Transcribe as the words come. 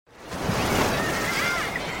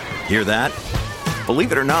Hear that?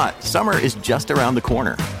 Believe it or not, summer is just around the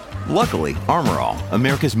corner. Luckily, Armor All,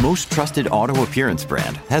 America's most trusted auto appearance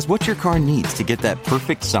brand, has what your car needs to get that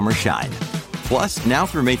perfect summer shine. Plus, now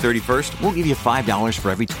through May 31st, we'll give you $5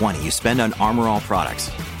 for every $20 you spend on Armor All products.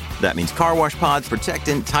 That means car wash pods,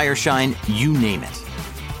 protectant, tire shine, you name it.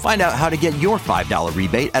 Find out how to get your $5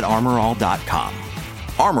 rebate at armorall.com.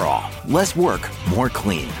 Armor All, less work, more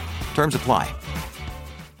clean. Terms apply.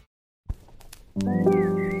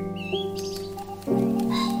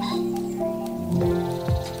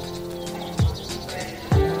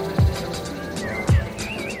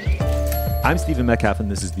 I'm Stephen Metcalf,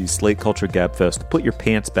 and this is the Slate Culture Gabfest Put Your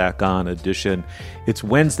Pants Back On edition. It's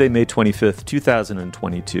Wednesday, May 25th,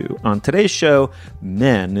 2022. On today's show,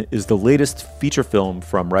 Men is the latest feature film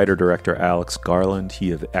from writer-director Alex Garland,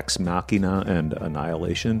 he of Ex Machina and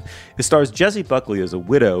Annihilation. It stars Jessie Buckley as a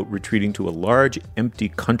widow retreating to a large, empty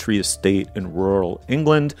country estate in rural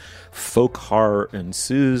England. Folk horror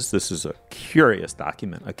ensues. This is a curious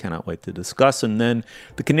document I cannot wait to discuss. And then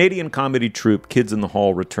the Canadian comedy troupe Kids in the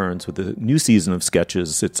Hall returns with a new season of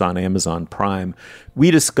sketches. It's on Amazon Prime. We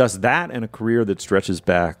discuss that and a career that stretches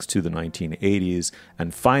back to the 1980s.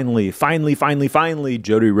 And finally,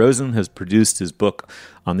 Jody Rosen has produced his book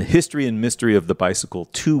on the history and mystery of the bicycle,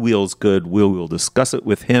 Two Wheels Good. We'll discuss it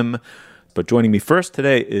with him. But joining me first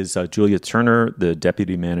today is Julia Turner, the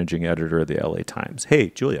deputy managing editor of the LA Times. Hey,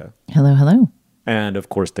 Julia. Hello, hello. And of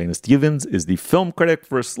course, Dana Stevens is the film critic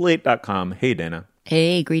for Slate.com. Hey, Dana.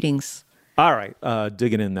 Hey, greetings. All right,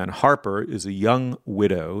 digging in then. Harper is a young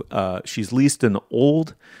widow. She's leased an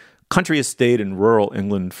old country estate in rural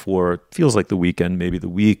England for, feels like the weekend, maybe the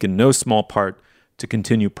week, in no small part to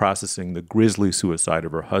continue processing the grisly suicide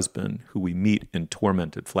of her husband, who we meet in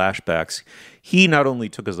tormented flashbacks. He not only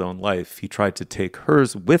took his own life, he tried to take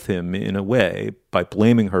hers with him in a way by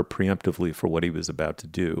blaming her preemptively for what he was about to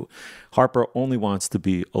do. Harper only wants to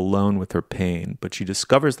be alone with her pain, but she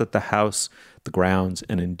discovers that the house, the grounds,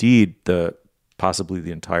 and indeed possibly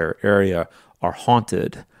the entire area are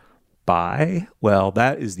haunted by, well,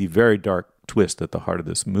 that is the very dark twist at the heart of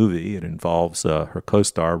this movie. It involves her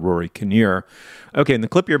co-star, Rory Kinnear. Okay, in the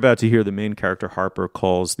clip you're about to hear, the main character, Harper,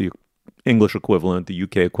 calls the English equivalent, the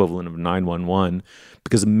UK equivalent of 911,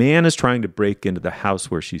 because a man is trying to break into the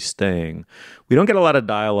house where she's staying. We don't get a lot of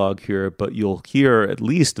dialogue here, but you'll hear, at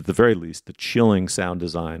the very least, the chilling sound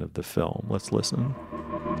design of the film. Let's listen.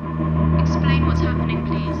 Explain what's happening,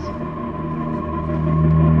 please.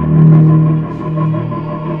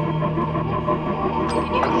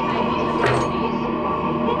 Can you explain what's happening, please?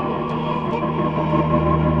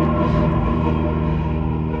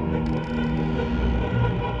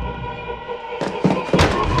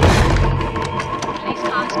 Police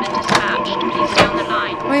car has been dispatched. Please stay on the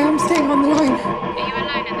line. I am staying on the line. Are you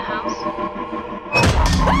alone in the house?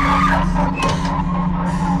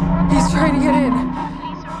 He's trying to get in.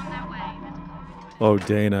 Police are on their way. Oh,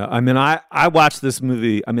 Dana. I mean, I watched this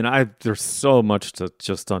movie. I mean, there's so much to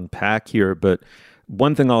just unpack here, but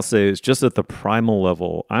one thing I'll say is just at the primal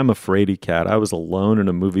level, I'm a fraidy cat. I was alone in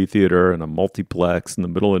a movie theater in a multiplex in the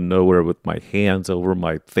middle of nowhere with my hands over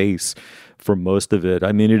my face for most of it.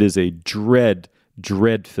 I mean, it is a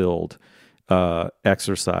dread-filled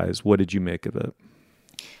exercise. What did you make of it?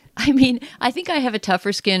 I mean, I think I have a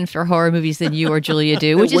tougher skin for horror movies than you or Julia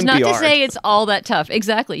do, which is not to say it's all that tough.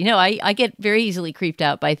 Exactly. You know, I get very easily creeped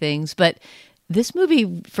out by things, but this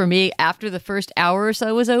movie, for me, after the first hour or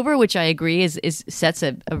so was over, which I agree sets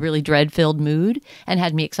a really dread-filled mood and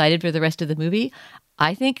had me excited for the rest of the movie,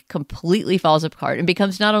 I think completely falls apart and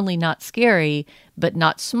becomes not only not scary, but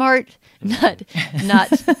not smart, not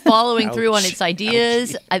following through on its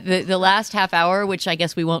ideas. The last half hour, which I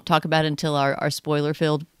guess we won't talk about until our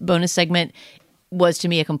spoiler-filled bonus segment, was to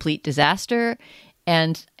me a complete disaster.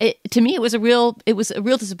 And to me, it was a real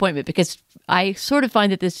disappointment because I sort of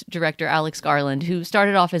find that this director, Alex Garland, who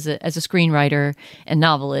started off as a screenwriter and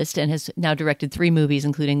novelist and has now directed 3 movies,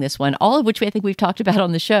 including this one, all of which I think we've talked about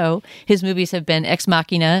on the show. His movies have been Ex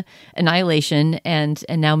Machina, Annihilation, and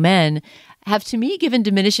now Men, have to me given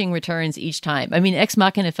diminishing returns each time. I mean, Ex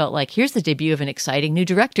Machina felt like, here's the debut of an exciting new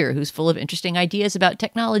director who's full of interesting ideas about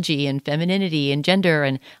technology and femininity and gender,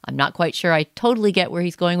 and I'm not quite sure I totally get where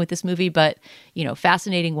he's going with this movie, but, you know,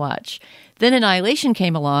 fascinating watch. Then Annihilation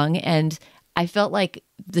came along, and I felt like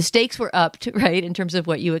the stakes were upped, right, in terms of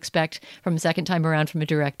what you expect from a second time around from a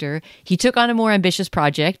director. He took on a more ambitious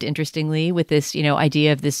project, interestingly, with this,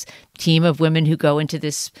 idea of this team of women who go into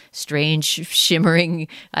this strange, shimmering,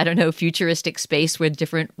 futuristic space where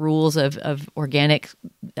different rules of organic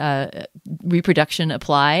reproduction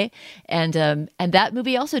apply. And that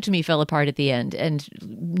movie also, to me, fell apart at the end and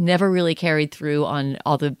never really carried through on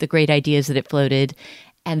all the great ideas that it floated.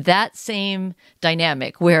 And that same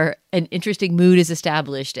dynamic where an interesting mood is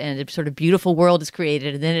established and a sort of beautiful world is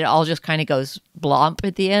created, and then it all just kind of goes blomp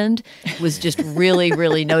at the end, was just really,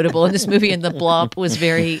 really notable in this movie. And the blomp was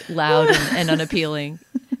very loud and unappealing.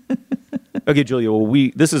 Okay, Julia,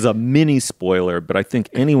 well, this is a mini spoiler, but I think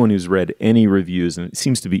anyone who's read any reviews, and it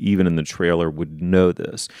seems to be even in the trailer, would know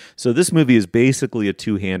this. So this movie is basically a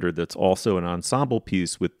two-hander that's also an ensemble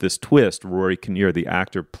piece with this twist. Rory Kinnear, the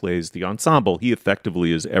actor, plays the ensemble. He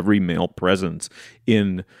effectively is every male presence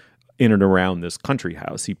in and around this country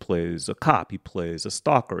house. He plays a cop, he plays a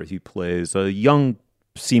stalker, he plays a young,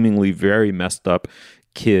 seemingly very messed up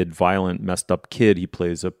kid, violent, messed up kid. He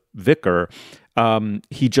plays a vicar.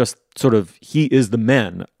 He is the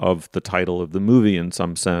men of the title of the movie in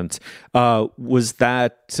some sense. Was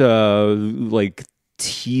that like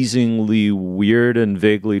teasingly weird and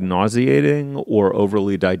vaguely nauseating, or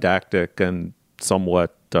overly didactic and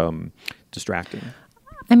somewhat distracting?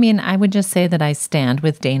 I mean, I would just say that I stand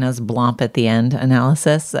with Dana's blomp at the end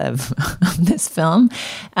analysis of this film.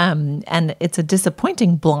 And it's a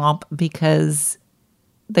disappointing blomp because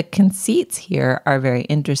the conceits here are very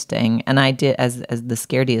interesting. And I did, as the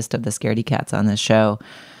scarediest of the scaredy cats on this show,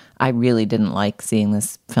 I really didn't like seeing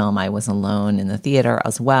this film. I was alone in the theater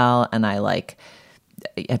as well. And I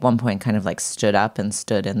at one point kind of stood up and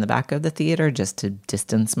stood in the back of the theater just to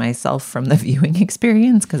distance myself from the viewing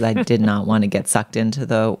experience because I did not want to get sucked into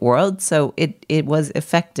the world. So it was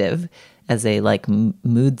effective as a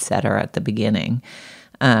mood setter at the beginning.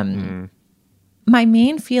 My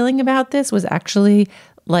main feeling about this was actually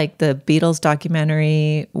like the Beatles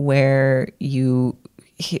documentary where you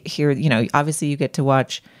hear, obviously you get to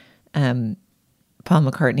watch Paul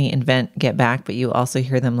McCartney invent Get Back, but you also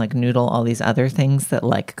hear them noodle all these other things that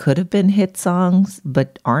could have been hit songs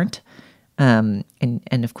but aren't. And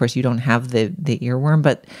of course you don't have the earworm,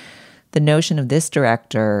 but the notion of this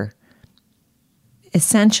director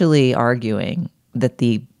essentially arguing that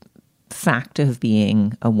the fact of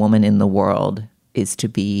being a woman in the world is to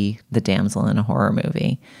be the damsel in a horror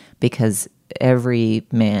movie, because every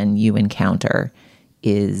man you encounter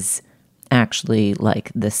is actually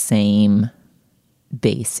the same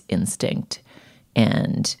base instinct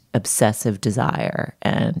and obsessive desire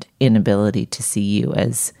and inability to see you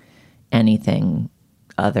as anything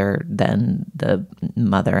other than the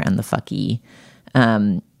mother and the fucky.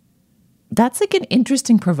 That's an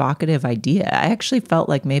interesting, provocative idea. I actually felt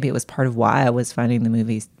like maybe it was part of why I was finding the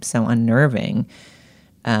movie so unnerving,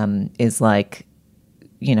 is the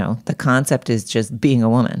concept is just being a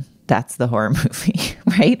woman. That's the horror movie,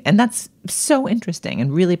 right? And that's so interesting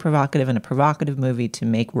and really provocative, and a provocative movie to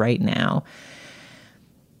make right now.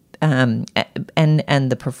 And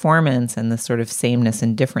the performance and the sort of sameness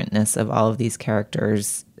and differentness of all of these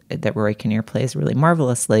characters that Rory Kinnear plays really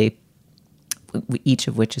marvelously, each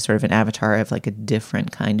of which is sort of an avatar of a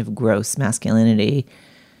different kind of gross masculinity.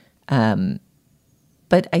 But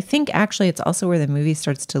I think actually it's also where the movie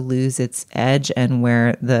starts to lose its edge, and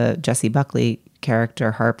where the Jessie Buckley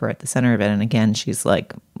character, Harper, at the center of it. And again, she's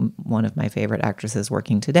one of my favorite actresses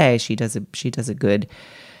working today. She does a good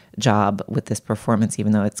job with this performance,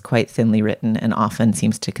 even though it's quite thinly written and often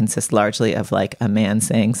seems to consist largely of a man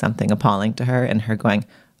saying something appalling to her and her going,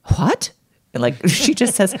 "What?" And she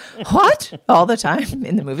just says "what" all the time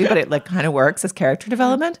in the movie, but it kind of works as character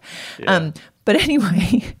development. Yeah. But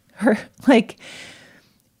anyway, her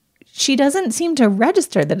she doesn't seem to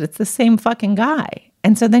register that it's the same fucking guy.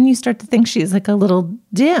 And so then you start to think she's a little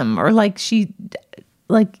dim, or he's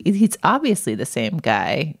obviously the same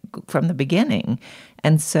guy from the beginning.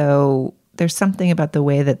 And so there's something about the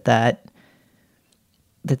way that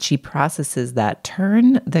she processes that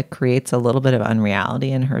turn that creates a little bit of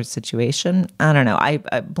unreality in her situation. I don't know.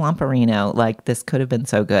 Blomperino, this could have been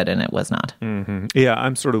so good, and it was not. Mm-hmm. Yeah,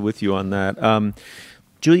 I'm sort of with you on that.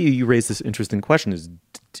 Julia, you raised this interesting question: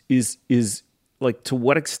 is to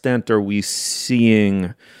what extent are we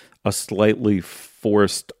seeing a slightly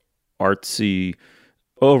forced, artsy,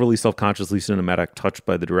 overly self-consciously cinematic touch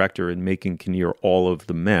by the director in making Kinnear all of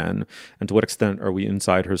the men? And to what extent are we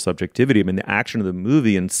inside her subjectivity? I mean, the action of the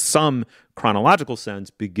movie, in some chronological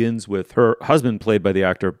sense, begins with her husband, played by the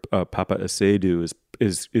actor Papa Essiedu,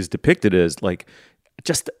 is depicted as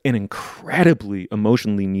just an incredibly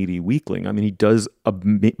emotionally needy weakling. I mean, he does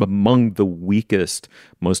among the weakest,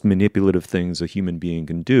 most manipulative things a human being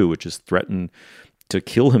can do, which is threaten to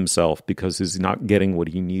kill himself because he's not getting what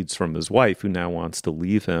he needs from his wife, who now wants to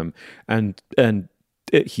leave him. And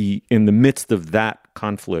he, in the midst of that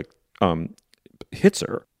conflict, hits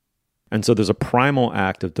her. And so there's a primal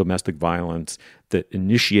act of domestic violence that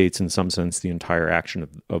initiates, in some sense, the entire action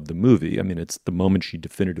of the movie. I mean, it's the moment she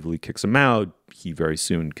definitively kicks him out, he very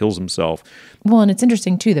soon kills himself. Well, and it's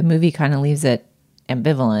interesting, too, the movie kind of leaves it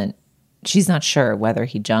ambivalent. She's not sure whether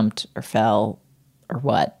he jumped or fell or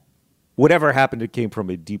what. Whatever happened, it came from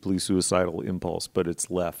a deeply suicidal impulse, but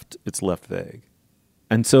it's left vague.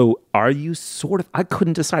 And so are you I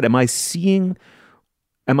couldn't decide. Am I seeing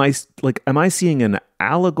an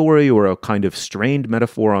allegory or a kind of strained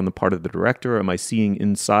metaphor on the part of the director? Am I seeing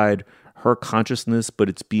inside her consciousness, but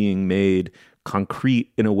it's being made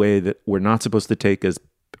concrete in a way that we're not supposed to take as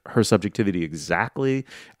her subjectivity exactly?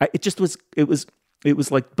 It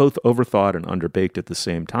was like both overthought and underbaked at the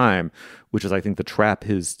same time, which is, I think, the trap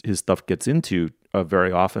his stuff gets into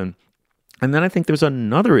very often. And then I think there's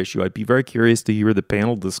another issue. I'd be very curious to hear the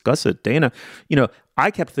panel discuss it. Dana, I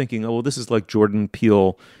kept thinking, oh, well, this is like Jordan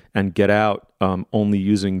Peele and Get Out, only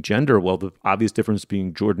using gender. Well, the obvious difference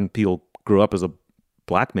being Jordan Peele grew up as a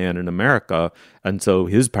black man in America, and so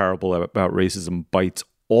his parable about racism bites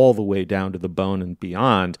all the way down to the bone and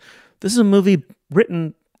beyond. This is a movie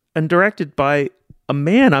written and directed by a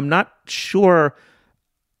man. I'm not sure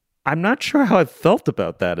how I felt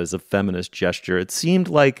about that as a feminist gesture. It seemed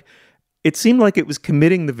like it was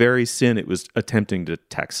committing the very sin it was attempting to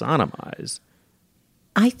taxonomize.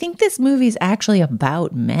 I think this movie is actually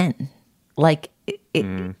about men. Like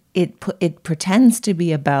it pretends to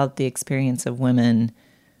be about the experience of women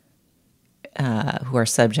who are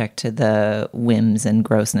subject to the whims and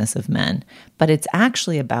grossness of men, but it's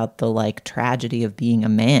actually about the like tragedy of being a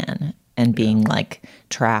man and being like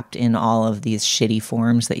trapped in all of these shitty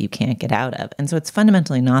forms that you can't get out of. And so it's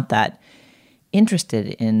fundamentally not that interested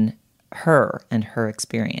in her and her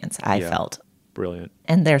experience, I felt. Brilliant.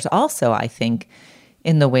 And there's also, I think,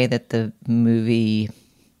 in the way that the movie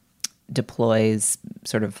deploys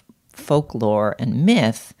sort of folklore and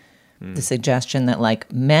myth, the suggestion that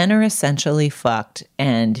like men are essentially fucked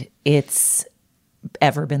and it's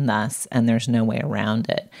ever been thus and there's no way around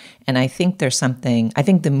it. And I think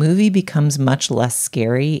the movie becomes much less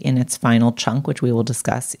scary in its final chunk, which we will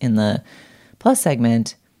discuss in the Plus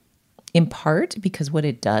segment, in part because what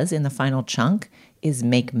it does in the final chunk is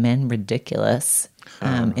make men ridiculous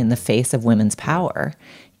in the face of women's power.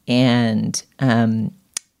 And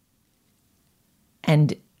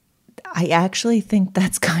I actually think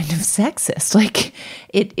that's kind of sexist. Like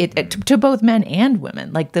it to both men and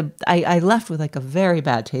women. Like I left with like a very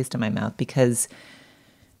bad taste in my mouth because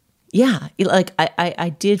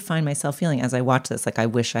I did find myself feeling as I watched this, like I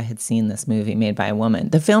wish I had seen this movie made by a woman.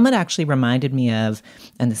 The film it actually reminded me of,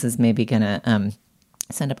 and this is maybe going to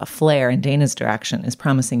send up a flare in Dana's direction, is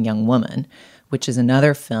Promising Young Woman, which is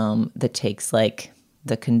another film that takes like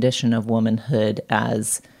the condition of womanhood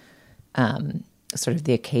as sort of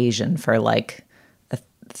the occasion for like a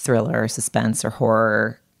thriller or suspense or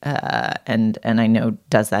horror. And I know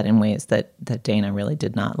does that in ways that Dana really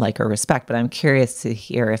did not like or respect. But I'm curious to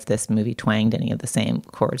hear if this movie twanged any of the same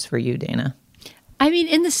chords for you, Dana. I mean,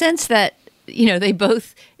 in the sense that, they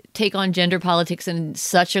both take on gender politics in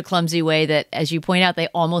such a clumsy way that, as you point out, they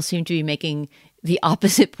almost seem to be making the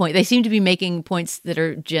opposite point. They seem to be making points that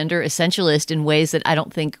are gender essentialist in ways that I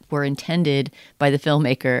don't think were intended by the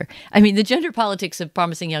filmmaker. I mean, the gender politics of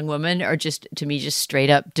Promising Young Woman are just, to me, just straight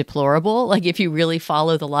up deplorable. Like, if you really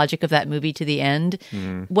follow the logic of that movie to the end,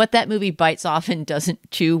 what that movie bites off and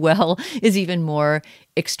doesn't chew well is even more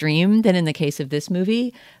extreme than in the case of this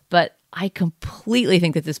movie. But I completely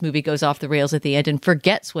think that this movie goes off the rails at the end and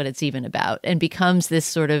forgets what it's even about and becomes this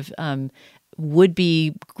sort of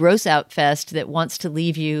would-be gross out fest that wants to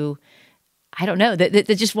leave you, I don't know, that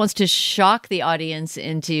just wants to shock the audience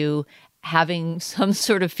into having some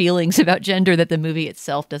sort of feelings about gender that the movie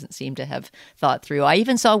itself doesn't seem to have thought through. I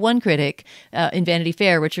even saw one critic in Vanity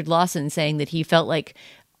Fair, Richard Lawson, saying that he felt like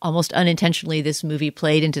almost unintentionally this movie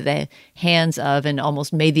played into the hands of and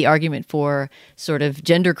almost made the argument for sort of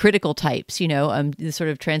gender critical types, the sort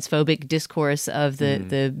of transphobic discourse of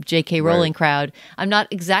the J.K. Rowling crowd. I'm not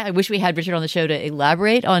exactly, I wish we had Richard on the show to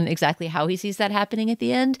elaborate on exactly how he sees that happening at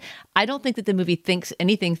the end. I don't think that the movie thinks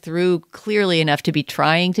anything through clearly enough to be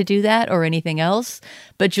trying to do that or anything else.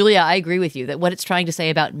 But Julia, I agree with you that what it's trying to say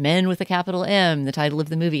about men with a capital M, the title of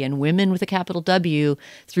the movie, and women with a capital W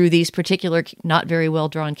through these particular not very well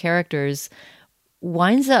drawn characters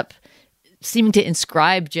winds up seeming to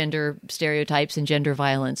inscribe gender stereotypes and gender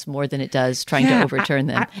violence more than it does trying to overturn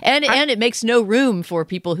them. And it makes no room for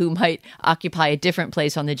people who might occupy a different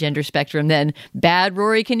place on the gender spectrum than bad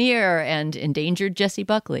Rory Kinnear and endangered Jessie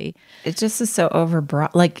Buckley. It just is so overbroad.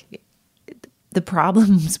 Like, the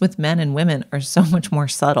problems with men and women are so much more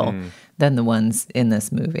subtle than the ones in this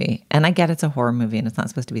movie. And I get it's a horror movie and it's not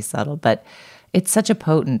supposed to be subtle, but it's such a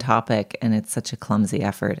potent topic and it's such a clumsy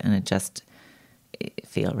effort, and it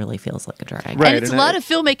really feels like a drag. Right. And it's a lot of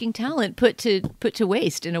filmmaking talent put to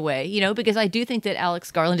waste in a way, because I do think that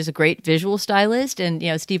Alex Garland is a great visual stylist.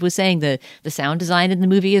 And, Steve was saying the sound design in the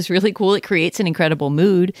movie is really cool. It creates an incredible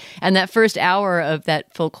mood. And that first hour of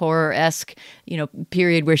that folk horror-esque,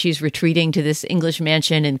 period where she's retreating to this English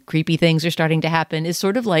mansion and creepy things are starting to happen is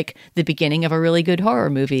sort of like the beginning of a really good horror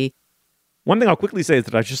movie. One thing I'll quickly say is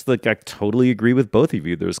that I totally agree with both of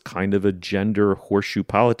you. There's kind of a gender horseshoe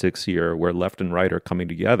politics here where left and right are coming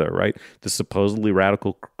together, right? The supposedly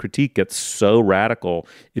radical critique gets so radical,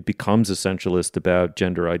 it becomes essentialist about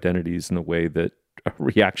gender identities in a way that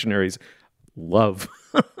reactionaries love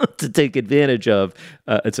to take advantage of.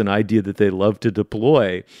 It's an idea that they love to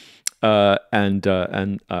deploy. And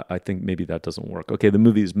I think maybe that doesn't work. Okay, the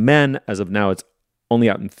movie is Men. As of now, it's only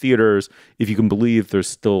out in theaters. If you can believe, there's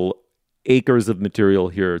still acres of material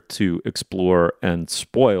here to explore and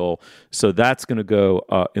spoil. So that's going to go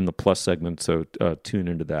in the plus segment. So tune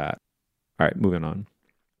into that. All right, moving on.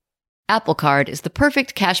 Apple Card is the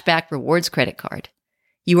perfect cashback rewards credit card.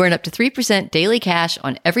 You earn up to 3% daily cash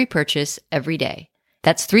on every purchase every day.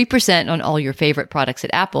 That's 3% on all your favorite products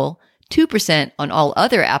at Apple, 2% on all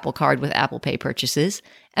other Apple Card with Apple Pay purchases,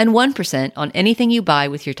 and 1% on anything you buy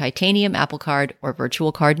with your titanium Apple Card or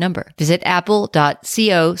virtual card number. Visit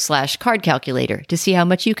apple.co/card calculator to see how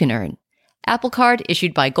much you can earn. Apple Card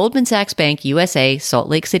issued by Goldman Sachs Bank USA, Salt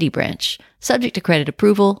Lake City branch. Subject to credit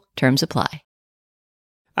approval. Terms apply.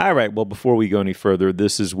 All right. Well, before we go any further,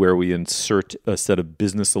 this is where we insert a set of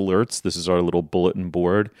business alerts. This is our little bulletin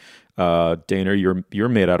board. Dana, you're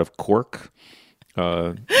made out of cork.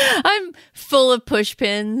 I'm full of push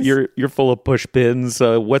pins. You're full of push pins.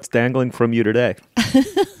 What's dangling from you today?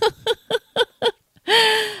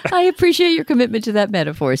 I appreciate your commitment to that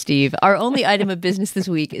metaphor, Steve. Our only item of business this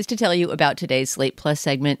week is to tell you about today's Slate Plus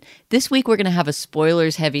segment. This week, we're going to have a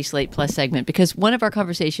spoilers-heavy Slate Plus segment because one of our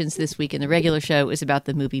conversations this week in the regular show is about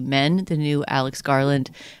the movie Men, the new Alex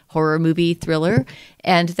Garland horror movie thriller.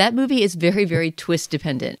 And that movie is very, very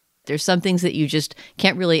twist-dependent. There's some things that you just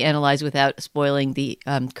can't really analyze without spoiling the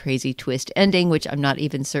crazy twist ending, which I'm not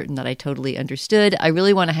even certain that I totally understood. I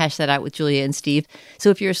really want to hash that out with Julia and Steve.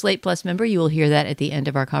 So if you're a Slate Plus member, you will hear that at the end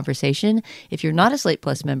of our conversation. If you're not a Slate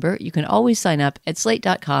Plus member, you can always sign up at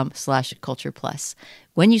slate.com/cultureplus.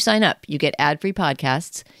 When you sign up, you get ad-free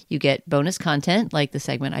podcasts, you get bonus content like the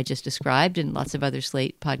segment I just described, and lots of other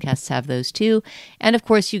Slate podcasts have those too. And of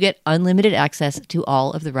course, you get unlimited access to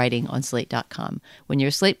all of the writing on slate.com. When you're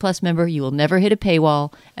a Slate Plus member, you will never hit a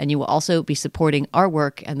paywall, and you will also be supporting our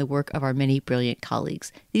work and the work of our many brilliant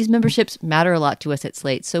colleagues. These memberships matter a lot to us at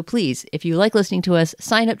Slate, so please, if you like listening to us,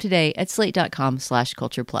 sign up today at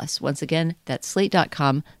slate.com/cultureplus. Once again, that's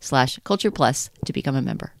slate.com/cultureplus to become a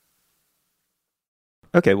member.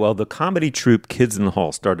 Okay, well, the comedy troupe Kids in the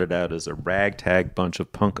Hall started out as a ragtag bunch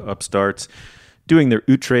of punk upstarts doing their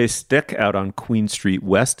outre stick out on Queen Street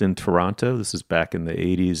West in Toronto. This is back in the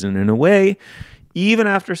 80s. And in a way, even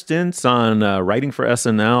after stints on writing for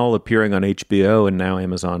SNL, appearing on HBO, and now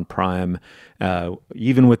Amazon Prime,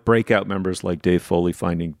 even with breakout members like Dave Foley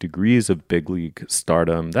finding degrees of big league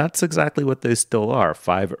stardom, that's exactly what they still are.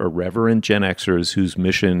 5 irreverent Gen Xers whose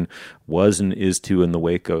mission was and is to, in the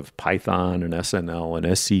wake of Python and SNL and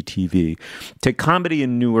SCTV, take comedy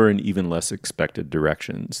in newer and even less expected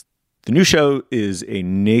directions. The new show is a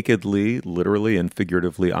nakedly, literally and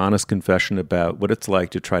figuratively honest confession about what it's like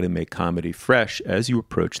to try to make comedy fresh as you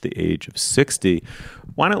approach the age of 60.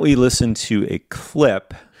 Why don't we listen to a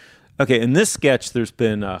clip? Okay, in this sketch, there's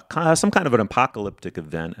been some kind of an apocalyptic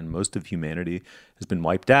event, and most of humanity has been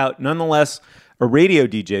wiped out. Nonetheless, a radio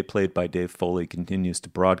DJ played by Dave Foley continues to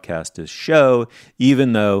broadcast his show,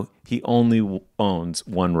 even though he only owns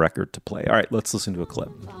one record to play. All right, let's listen to a clip.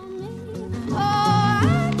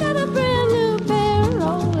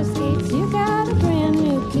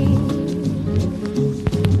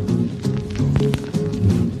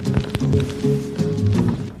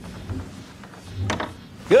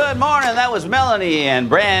 Good morning, that was Melanie and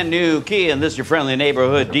Brand New Key, and this is your friendly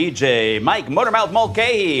neighborhood DJ, Mike Motormouth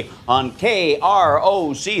Mulcahy on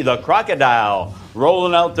KROC, the Crocodile,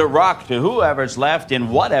 rolling out the rock to whoever's left in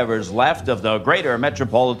whatever's left of the greater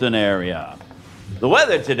metropolitan area. The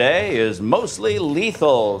weather today is mostly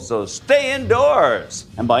lethal, so stay indoors.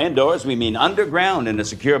 And by indoors, we mean underground in a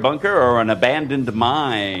secure bunker or an abandoned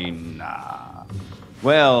mine.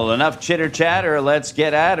 Well, enough chitter-chatter. Let's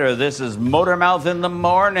get at her. This is Motormouth in the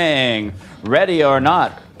Morning. Ready or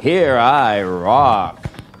not, here I rock.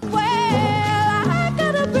 Well, I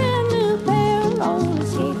got a brand new pair of roller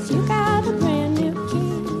skates. You got a brand new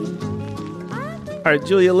key. All right,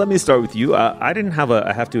 Julia, let me start with you. I didn't have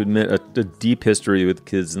I have to admit, a deep history with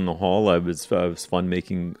Kids in the Hall. It was fun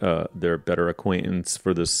making their better acquaintance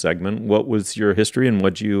for this segment. What was your history, and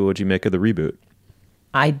what'd you make of the reboot?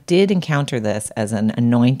 I did encounter this as an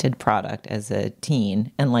anointed product as a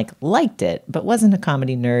teen and liked it, but wasn't a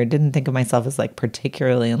comedy nerd. Didn't think of myself as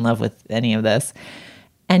particularly in love with any of this.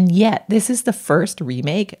 And yet this is the first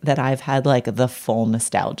remake that I've had the full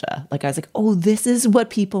nostalgia. I was oh, this is what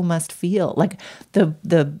people must feel.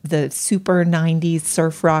 The super 90s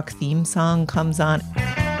surf rock theme song comes on.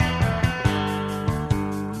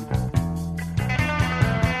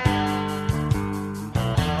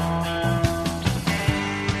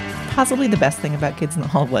 Possibly the best thing about Kids in the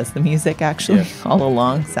Hall was the music, actually, all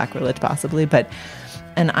along. Sacrilege, possibly.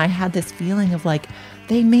 And I had this feeling of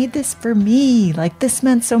they made this for me. This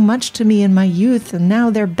meant so much to me in my youth, and now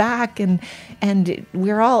they're back, and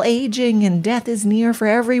we're all aging, and death is near for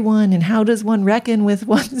everyone. And how does one reckon with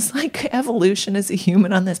one's evolution as a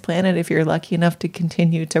human on this planet if you're lucky enough to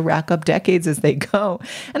continue to rack up decades as they go?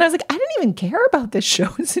 And I was I didn't even care about this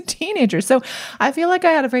show as a teenager. So I feel like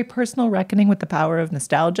I had a very personal reckoning with the power of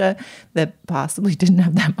nostalgia that possibly didn't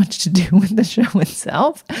have that much to do with the show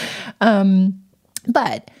itself.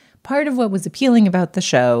 But part of what was appealing about the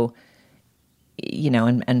show,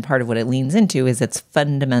 and part of what it leans into is its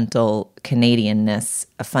fundamental Canadianness,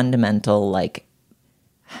 a fundamental, like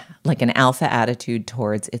an alpha attitude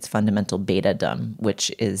towards its fundamental beta-dom,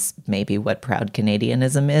 which is maybe what proud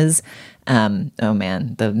Canadianism is. Oh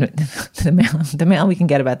man, the mail we can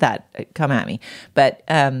get about that, come at me. But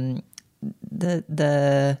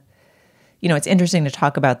it's interesting to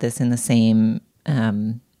talk about this in the same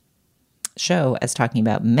show as talking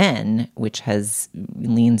about Men, which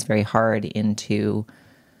leans very hard into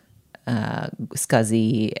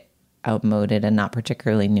scuzzy, outmoded, and not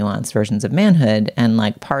particularly nuanced versions of manhood. And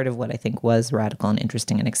part of what I think was radical and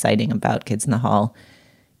interesting and exciting about Kids in the Hall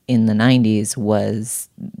in the 90s was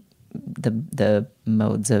the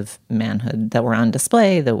modes of manhood that were on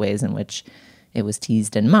display, the ways in which it was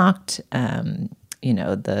teased and mocked, the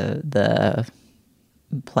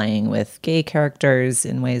playing with gay characters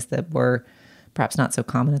in ways that were perhaps not so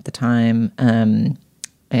common at the time.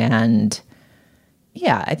 And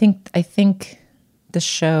yeah, I think the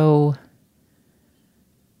show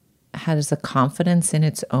has a confidence in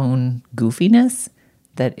its own goofiness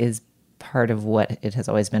that is part of what it has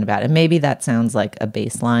always been about. And maybe that sounds like a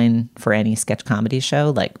baseline for any sketch comedy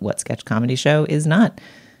show. What sketch comedy show is not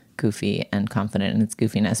goofy and confident in its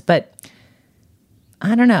goofiness? But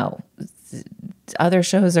I don't know. Other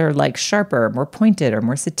shows are sharper, more pointed, or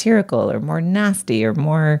more satirical, or more nasty, or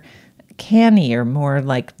more canny, or more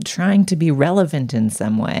trying to be relevant in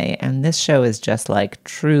some way. And this show is just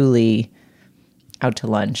truly out to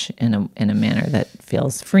lunch in a manner that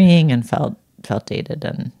feels freeing and felt dated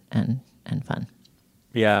and fun.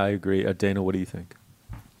 Yeah, I agree. Dana, what do you think?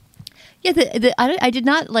 Yeah, I did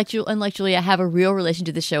not, unlike Julia, have a real relation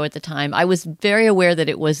to the show at the time. I was very aware that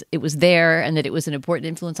it was there and that it was an important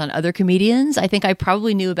influence on other comedians. I think I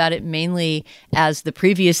probably knew about it mainly as the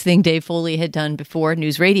previous thing Dave Foley had done before,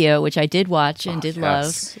 News Radio, which I did watch and did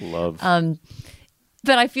love.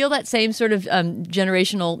 But I feel that same sort of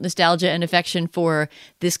generational nostalgia and affection for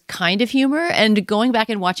this kind of humor. And going back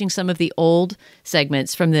and watching some of the old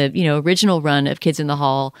segments from the original run of Kids in the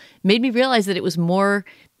Hall made me realize that it was more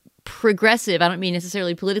progressive. I don't mean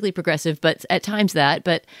necessarily politically progressive, but at times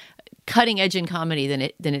but cutting edge in comedy than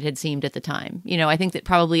it had seemed at the time. I think that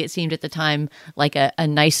probably it seemed at the time like a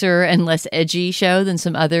nicer and less edgy show than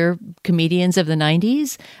some other comedians of the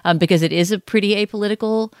 90s, because it is a pretty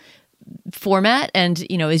apolitical format and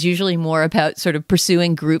is usually more about sort of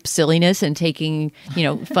pursuing group silliness and taking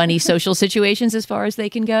funny social situations as far as they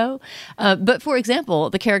can go, but for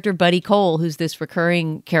example, the character Buddy Cole, who's this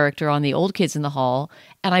recurring character on the old Kids in the Hall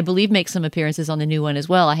and I believe makes some appearances on the new one as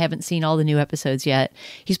well. I haven't seen all the new episodes yet.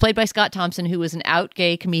 He's played by Scott Thompson, who was an out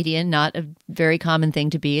gay comedian, not a very common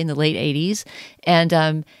thing to be in the late 80s,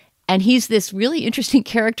 and And he's this really interesting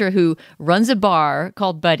character who runs a bar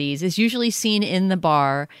called Buddy's, is usually seen in the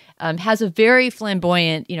bar, has a very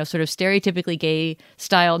flamboyant, sort of stereotypically gay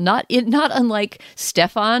style, not unlike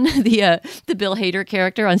Stefan, the Bill Hader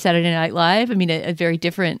character on Saturday Night Live. I mean, a very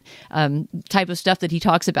different type of stuff that he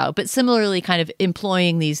talks about, but similarly kind of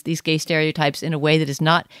employing these gay stereotypes in a way that is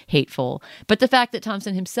not hateful. But the fact that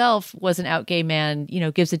Thompson himself was an out gay man,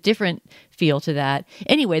 gives a different feel to that.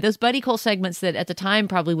 Anyway, those Buddy Cole segments that at the time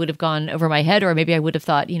probably would have gone over my head, or maybe I would have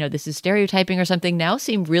thought, this is stereotyping or something, now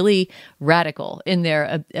seem really radical in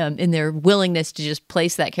their willingness to just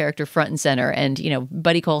place that character front and center. And,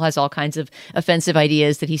 Buddy Cole has all kinds of offensive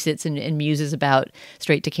ideas that he sits and muses about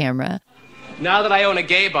straight to camera. Now that I own a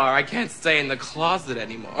gay bar, I can't stay in the closet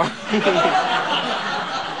anymore.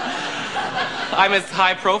 I'm as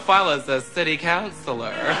high profile as a city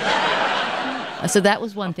councilor. So that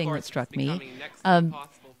was one thing that struck me.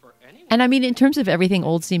 And I mean, in terms of everything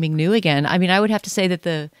old seeming new again, I mean, I would have to say that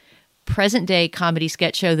the present day comedy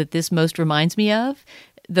sketch show that this most reminds me of,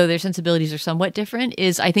 though their sensibilities are somewhat different,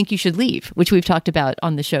 is I Think You Should Leave, which we've talked about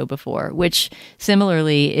on the show before, which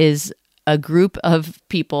similarly is a group of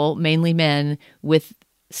people, mainly men, with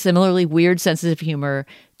similarly weird senses of humor,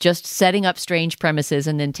 just setting up strange premises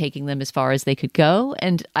and then taking them as far as they could go.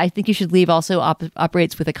 And I Think You Should Leave also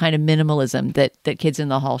operates with a kind of minimalism that Kids in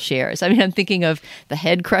the Hall shares. I mean, I'm thinking of the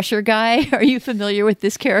head crusher guy. Are you familiar with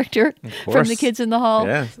this character from the Kids in the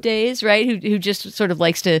Hall days, right? Who just sort of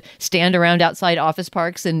likes to stand around outside office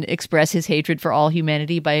parks and express his hatred for all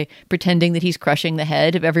humanity by pretending that he's crushing the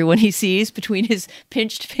head of everyone he sees between his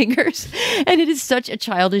pinched fingers. And it is such a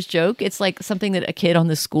childish joke. It's like something that a kid on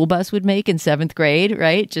the school bus would make in 7th grade,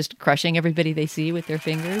 right? Just crushing everybody they see with their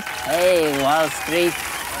fingers. Hey, Wall Street,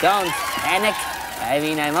 don't panic. I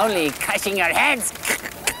mean, I'm only crushing your heads.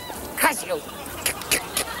 Crush you.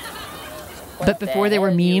 But before there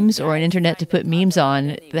were memes or an internet to put memes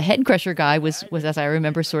on, the head crusher guy was, as I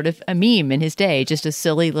remember, sort of a meme in his day, just a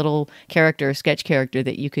silly little character, sketch character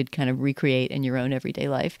that you could kind of recreate in your own everyday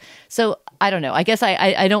life. So I don't know. I guess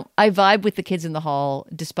I vibe with the Kids in the Hall,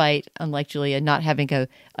 despite, unlike Julia, not having a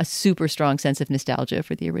super strong sense of nostalgia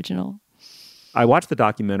for the original. I watched the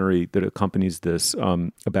documentary that accompanies this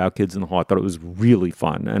about Kids in the Hall. I thought it was really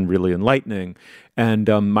fun and really enlightening. And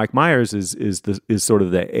Mike Myers is sort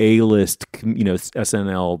of the A-list,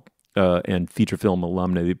 SNL and feature film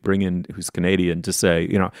alumni they bring in, who's Canadian, to say,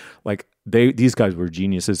 these guys were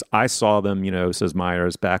geniuses. I saw them, says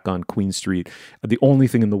Myers, back on Queen Street. The only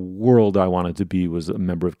thing in the world I wanted to be was a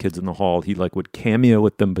member of Kids in the Hall. He would cameo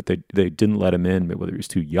with them, but they didn't let him in, whether he was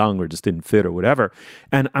too young or just didn't fit or whatever.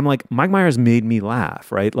 And I'm like, Mike Myers made me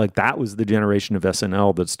laugh, right? Like, that was the generation of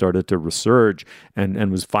SNL that started to resurge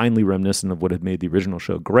and was finally reminiscent of what had made the original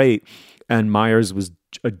show great. And Myers was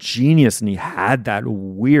a genius, and he had that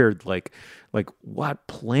weird, like what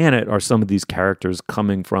planet are some of these characters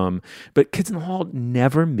coming from? But Kids in the Hall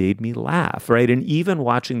never made me laugh, right? And even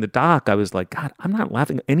watching the doc, I was like, God, I'm not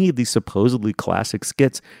laughing at any of these supposedly classic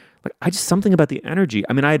skits. Like, I just, something about the energy.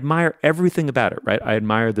 I mean, I admire everything about it, right? I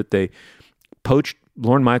admire that they poached,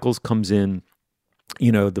 Lorne Michaels comes in,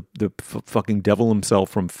 the fucking devil himself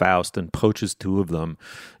from Faust, and poaches 2 of them.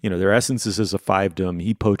 Their essence is as a five-dom.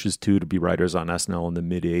 He poaches 2 to be writers on SNL in the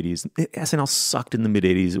mid-'80s. SNL sucked in the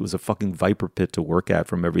mid-'80s. It was a fucking viper pit to work at,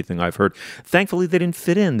 from everything I've heard. Thankfully, they didn't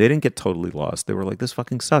fit in. They didn't get totally lost. They were like, this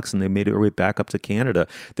fucking sucks, and they made their way back up to Canada.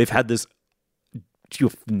 They've had this,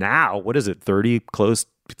 now, what is it,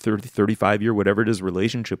 35 year, whatever it is,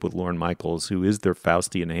 relationship with Lorne Michaels, who is their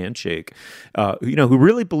Faustian handshake, who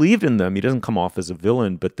really believed in them. He doesn't come off as a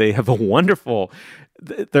villain, but they have a wonderful,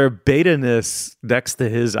 their beta-ness next to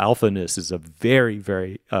his alpha-ness is a very,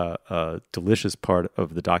 very delicious part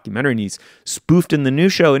of the documentary. And he's spoofed in the new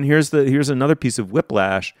show. And here's another piece of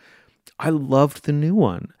whiplash. I loved the new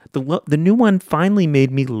one. The new one finally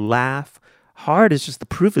made me laugh hard. It's just, the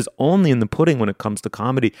proof is only in the pudding when it comes to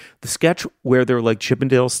comedy. The sketch where they're like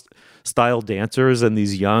Chippendale style dancers, and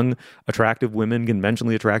these young, attractive women,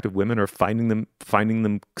 conventionally attractive women, are finding them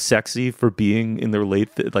sexy for being in their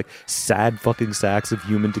late, like, sad fucking sacks of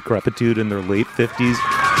human decrepitude in their late 50s.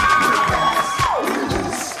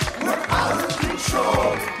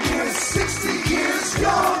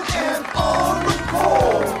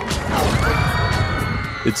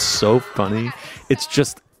 It's so funny. It's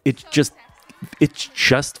just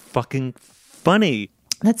fucking funny.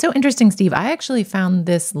 That's so interesting, Steve. I actually found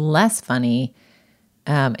this less funny.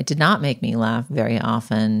 It did not make me laugh very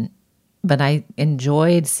often, but I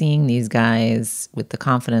enjoyed seeing these guys with the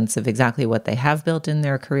confidence of exactly what they have built in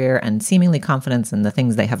their career, and seemingly confidence in the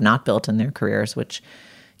things they have not built in their careers, which,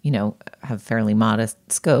 have fairly modest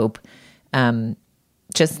scope.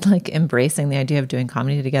 just like embracing the idea of doing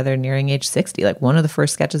comedy together nearing age 60. Like one of the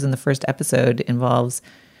first sketches in the first episode involves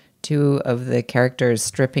two of the characters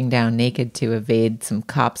stripping down naked to evade some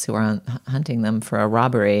cops who are hunting them for a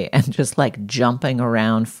robbery, and just like jumping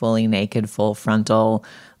around fully naked, full frontal,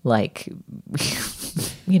 like,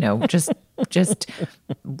 you know, just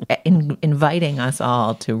inviting us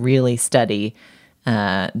all to really study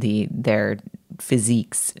their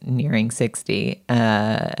physiques nearing 60,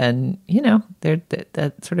 and you know,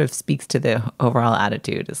 that sort of speaks to the overall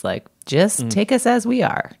attitude. Is like, just take us as we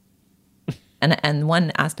are. And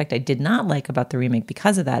one aspect I did not like about the remake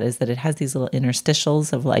because of that is that it has these little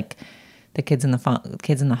interstitials of like the Kids in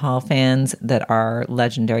the Hall fans that are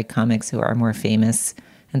legendary comics who are more famous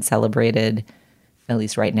and celebrated, at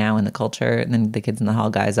least right now in the culture, than the Kids in the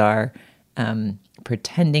Hall guys are,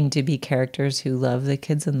 pretending to be characters who love the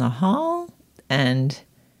Kids in the Hall. And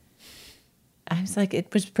I was like,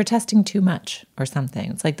 it was protesting too much or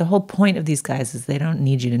something. It's like the whole point of these guys is they don't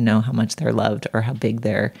need you to know how much they're loved or how big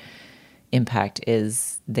their impact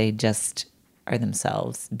is. They just are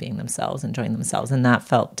themselves, being themselves, enjoying themselves. And that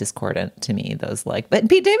felt discordant to me. Those like, but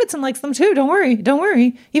Pete Davidson likes them too. Don't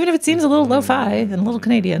worry. Even if it seems a little lo-fi and a little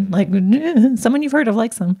Canadian, like someone you've heard of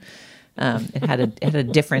likes them. It had a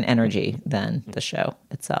different energy than the show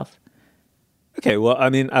itself. Okay, well, I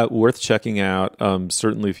mean, worth checking out.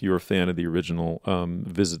 Certainly, if you're a fan of the original,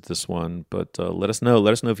 visit this one. But let us know.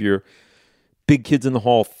 Let us know if you're big Kids in the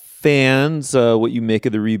Hall fans, what you make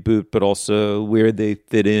of the reboot, but also where they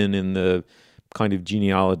fit in the kind of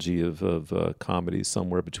genealogy of comedies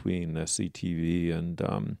somewhere between SCTV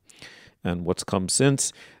and what's come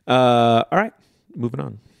since. All right, moving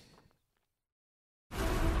on.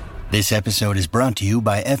 This episode is brought to you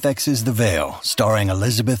by FX's The Veil, starring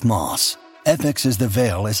Elizabeth Moss. FX's The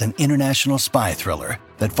Veil is an international spy thriller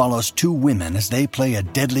that follows two women as they play a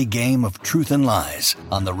deadly game of truth and lies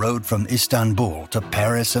on the road from Istanbul to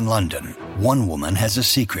Paris and London. One woman has a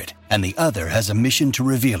secret, and the other has a mission to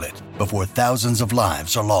reveal it before thousands of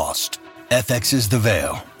lives are lost. FX's The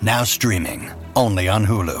Veil, now streaming, only on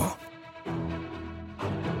Hulu.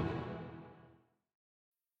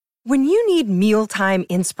 When you need mealtime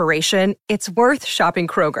inspiration, it's worth shopping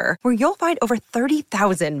Kroger, where you'll find over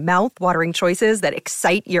 30,000 mouth-watering choices that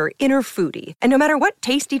excite your inner foodie. And no matter what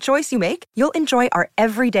tasty choice you make, you'll enjoy our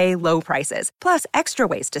everyday low prices, plus extra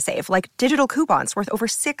ways to save, like digital coupons worth over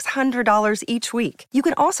 $600 each week. You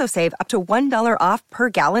can also save up to $1 off per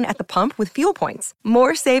gallon at the pump with fuel points.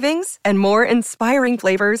 More savings and more inspiring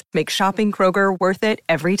flavors make shopping Kroger worth it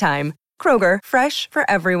every time. Kroger, fresh for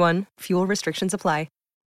everyone. Fuel restrictions apply.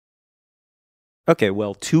 Okay,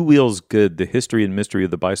 well, Two Wheels Good, The History and Mystery of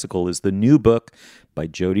the Bicycle is the new book by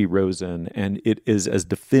Jody Rosen, and it is as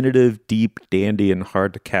definitive, deep, dandy, and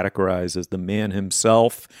hard to categorize as the man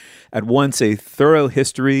himself. At once a thorough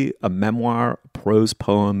history, a memoir, a prose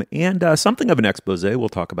poem, and something of an expose. We'll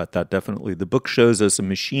talk about that definitely. The book shows us a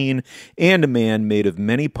machine and a man made of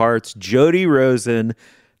many parts. Jody Rosen,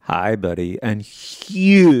 hi, buddy, and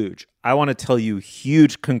huge. I want to tell you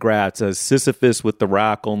huge congrats as Sisyphus with the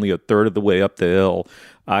rock only a third of the way up the hill.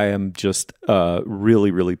 I am just really,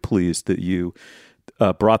 really pleased that you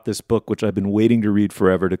brought this book, which I've been waiting to read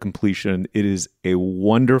forever, to completion. It is a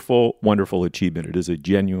wonderful, wonderful achievement. It is a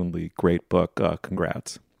genuinely great book.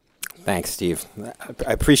 Congrats. Thanks, Steve.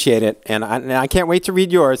 I appreciate it. And I can't wait to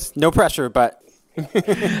read yours. No pressure, but...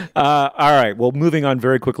 All right. Well, moving on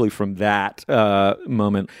very quickly from that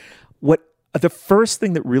moment. The first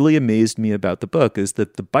thing that really amazed me about the book is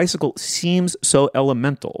that the bicycle seems so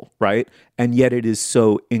elemental, right? And yet it is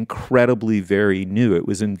so incredibly very new. It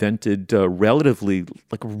was invented relatively,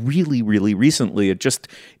 like really, really recently. It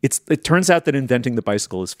turns out that inventing the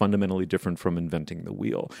bicycle is fundamentally different from inventing the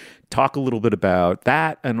wheel. Talk a little bit about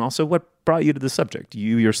that, and also what brought you to the subject.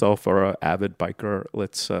 You yourself are an avid biker.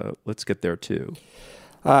 Let's get there too.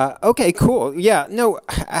 Okay, cool. Yeah, no,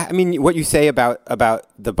 I mean, what you say about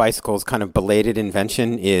the bicycle's kind of belated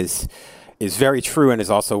invention is very true, and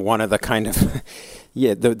is also one of the kind of,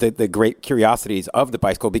 the great curiosities of the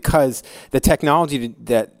bicycle, because the technology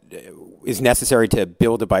that is necessary to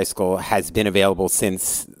build a bicycle has been available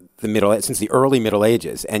since the early Middle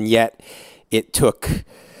Ages, and yet it took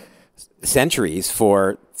centuries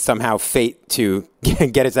for somehow fate to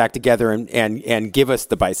get its act together and give us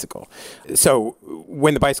the bicycle. So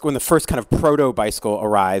when the first kind of proto-bicycle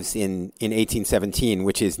arrives in 1817,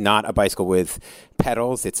 which is not a bicycle with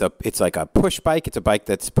pedals, it's like a push bike. It's a bike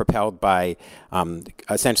that's propelled by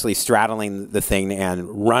essentially straddling the thing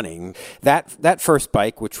and running. That first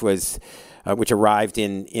bike, which arrived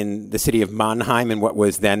in the city of Mannheim in what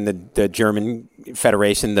was then the German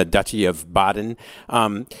Federation, the Duchy of Baden,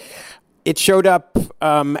 it showed up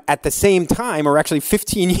at the same time, or actually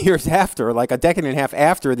 15 years after, like a decade and a half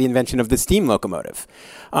after the invention of the steam locomotive.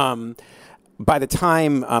 By the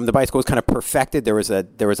time the bicycle was kind of perfected, there was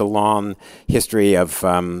a long history of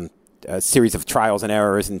a series of trials and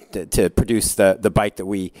errors and to produce the bike that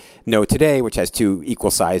we know today, which has two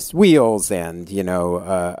equal-sized wheels and,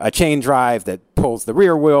 a chain drive that pulls the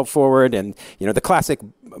rear wheel forward and, the classic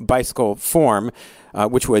bicycle form,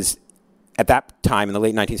 which was at that time in the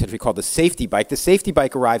late 19th century called the safety bike. The safety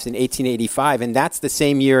bike arrives in 1885, and that's the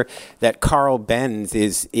same year that Carl Benz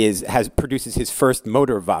produces his first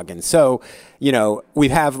Motorwagen. So, we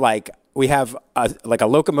have a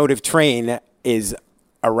locomotive train is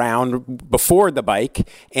around before the bike,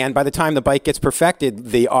 and by the time the bike gets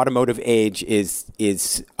perfected, the automotive age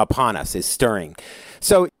is upon us, is stirring.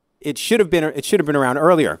 So it should have been around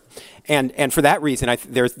earlier, and for that reason,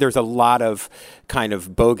 there's a lot of kind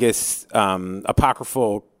of bogus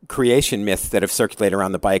apocryphal creation myths that have circulated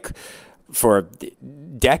around the bike for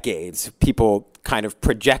decades. People kind of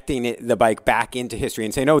projecting the bike back into history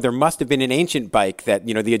and saying, "Oh, there must have been an ancient bike that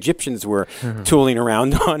the Egyptians were tooling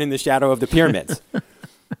around on in the shadow of the pyramids."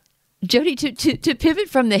 Jody, to pivot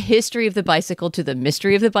from the history of the bicycle to the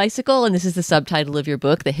mystery of the bicycle, and this is the subtitle of your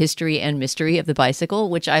book, The History and Mystery of the Bicycle,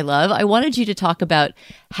 which I love. I wanted you to talk about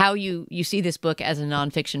how you see this book as a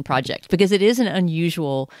nonfiction project, because it is an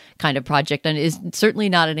unusual kind of project and is certainly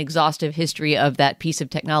not an exhaustive history of that piece of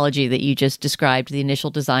technology that you just described the initial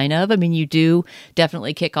design of. I mean, you do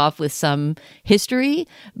definitely kick off with some history,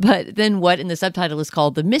 but then what in the subtitle is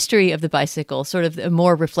called The Mystery of the Bicycle, sort of a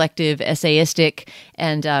more reflective, essayistic,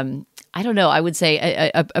 and I don't know, I would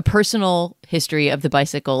say a personal history of the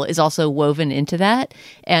bicycle is also woven into that.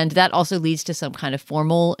 And that also leads to some kind of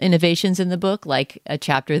formal innovations in the book, like a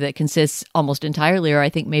chapter that consists almost entirely, or I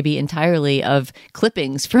think maybe entirely, of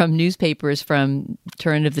clippings from newspapers from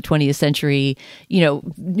turn of the 20th century,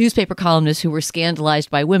 newspaper columnists who were scandalized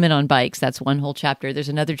by women on bikes. That's one whole chapter. There's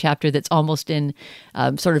another chapter that's almost in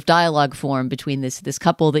sort of dialogue form between this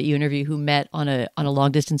couple that you interview who met on a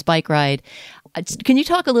long distance bike ride. Can you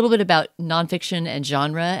talk a little bit about nonfiction and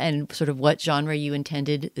genre and sort of what genre you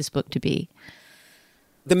intended this book to be?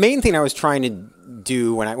 The main thing I was trying to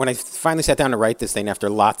do when I finally sat down to write this thing after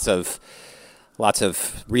lots of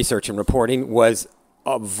research and reporting was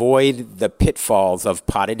avoid the pitfalls of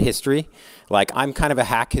potted history. Like, I'm kind of a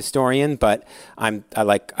hack historian, but I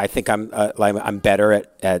think I'm better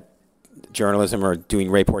at journalism or doing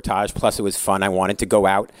reportage. Plus, it was fun. I wanted to go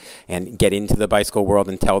out and get into the bicycle world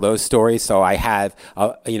and tell those stories. So I have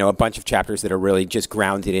a bunch of chapters that are really just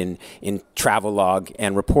grounded in travelogue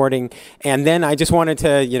and reporting. And then I just wanted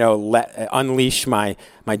to unleash my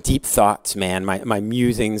deep thoughts, man, my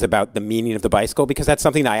musings about the meaning of the bicycle, because that's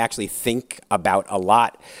something that I actually think about a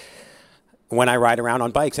lot when I ride around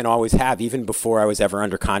on bikes, and always have. Even before I was ever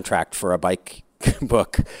under contract for a bike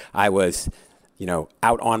book, I was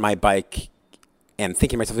out on my bike and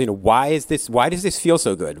thinking to myself, why does this feel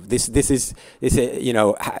so good? This is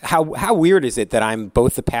how weird is it that I'm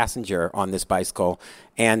both the passenger on this bicycle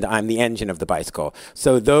and I'm the engine of the bicycle?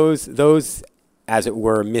 So those as it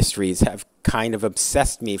were mysteries have kind of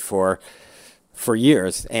obsessed me for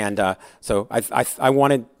years, and so I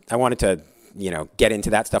wanted to get into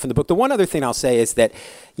that stuff in the book. The one other thing I'll say is that,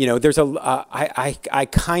 there's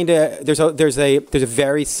a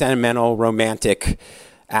very sentimental, romantic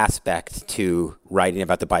aspect to writing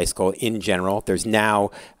about the bicycle in general. There's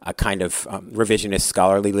now a kind of revisionist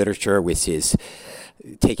scholarly literature, which is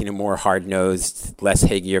taking a more hard-nosed, less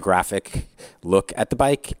hagiographic look at the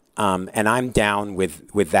bike. And I'm down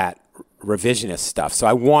with that revisionist stuff. So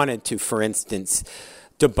I wanted to, for instance,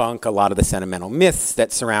 debunk a lot of the sentimental myths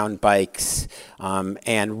that surround bikes,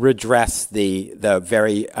 and redress the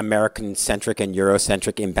very American-centric and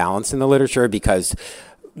Eurocentric imbalance in the literature, because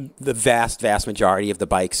the vast majority of the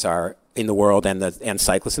bikes are in the world and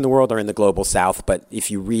cyclists in the world are in the global south. But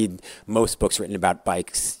if you read most books written about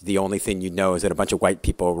bikes, the only thing you know is that a bunch of white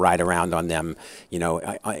people ride around on them,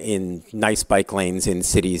 in nice bike lanes in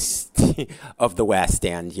cities of the West,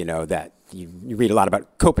 and that you read a lot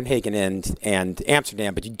about Copenhagen and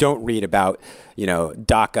Amsterdam, but you don't read about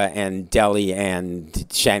Dhaka and Delhi and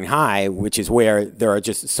Shanghai, which is where there are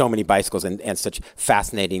just so many bicycles and such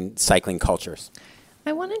fascinating cycling cultures.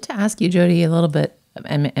 I wanted to ask you, Jody, a little bit,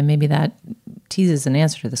 and maybe that teases an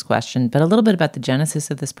answer to this question, but a little bit about the genesis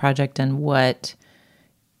of this project and what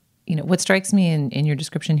strikes me in your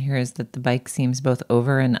description here is that the bike seems both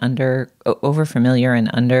over familiar and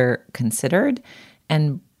under considered.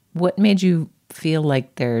 And what made you feel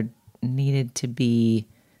like there needed to be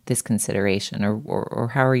this consideration,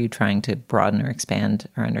 or how are you trying to broaden or expand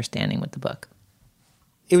our understanding with the book?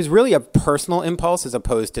 really a personal impulse as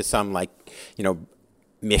opposed to some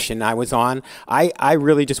mission I was on. I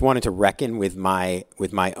really just wanted to reckon with my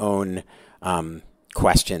own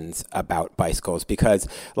questions about bicycles, because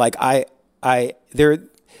I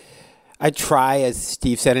try, as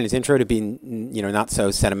Steve said in his intro, to be not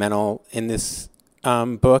so sentimental in this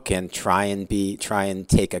book, and try and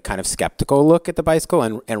take a kind of skeptical look at the bicycle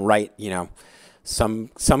and write some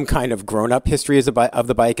kind of grown-up history of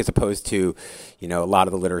the bike, as opposed to a lot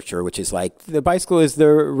of the literature, which is like the bicycle is the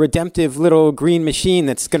redemptive little green machine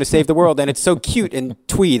that's going to save the world, and it's so cute and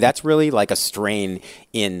twee. That's really like a strain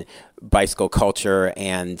in bicycle culture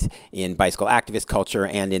and in bicycle activist culture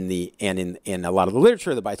and in a lot of the literature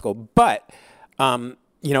of the bicycle. But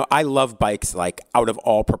I love bikes like out of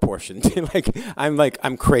all proportions.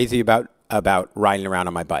 I'm crazy about riding around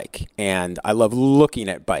on my bike, and I love looking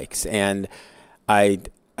at bikes, and I'm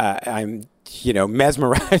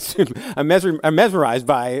mesmerized. I'm mesmerized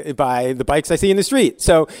by the bikes I see in the street.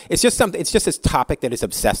 So it's just this topic that has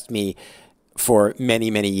obsessed me for many,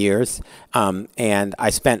 many years. And I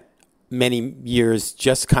spent many years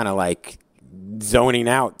just kind of like zoning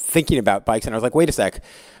out, thinking about bikes. And I was like, wait a sec,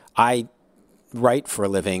 I write for a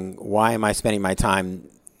living. Why am I spending my time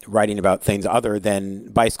writing about things other than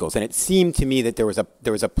bicycles? And it seemed to me that there was a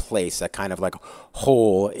place, a kind of like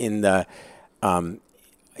hole in the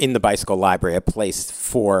bicycle library, a place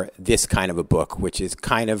for this kind of a book, which is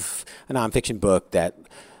kind of a nonfiction book that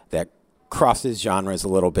crosses genres a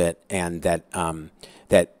little bit, and that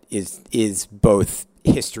is both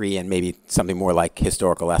history and maybe something more like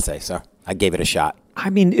historical essay. So I gave it a shot. I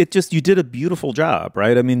mean, you did a beautiful job,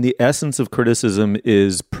 right? I mean, the essence of criticism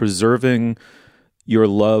is preserving your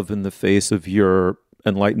love in the face of your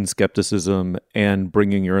enlightened skepticism, and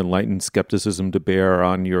bringing your enlightened skepticism to bear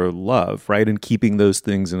on your love, right? And keeping those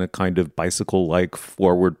things in a kind of bicycle-like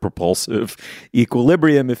forward propulsive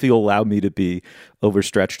equilibrium, if you'll allow me to be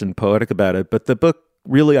overstretched and poetic about it. But the book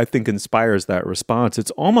really, I think, inspires that response. It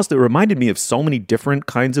reminded me of so many different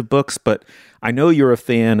kinds of books, but I know you're a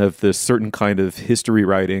fan of this certain kind of history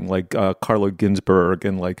writing, like Carlo Ginzburg,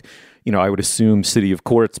 and I would assume City of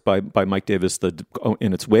Courts by Mike Davis,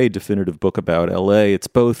 in its way, definitive book about LA.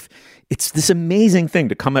 It's this amazing thing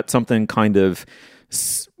to come at something kind of,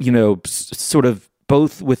 sort of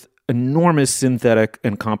both with enormous synthetic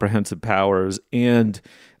and comprehensive powers and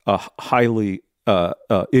a highly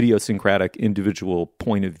idiosyncratic individual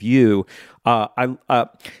point of view.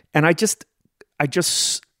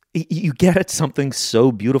 You get at something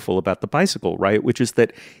so beautiful about the bicycle, right? Which is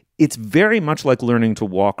that it's very much like learning to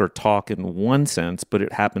walk or talk in one sense, but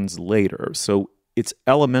it happens later. So it's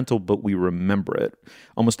elemental, but we remember it.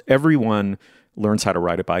 Almost everyone learns how to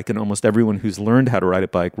ride a bike, and almost everyone who's learned how to ride a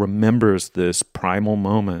bike remembers this primal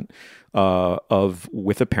moment of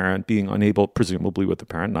with a parent being unable, presumably with a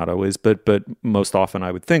parent, not always, but most often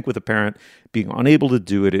I would think with a parent being unable to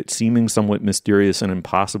do it, it seeming somewhat mysterious and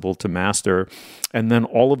impossible to master. And then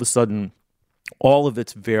all of a sudden, all of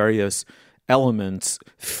its various elements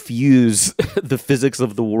fuse the physics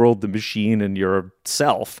of the world, the machine, and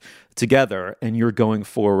yourself together, and you're going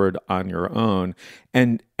forward on your own,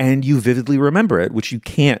 and you vividly remember it, which you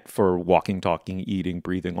can't for walking, talking, eating,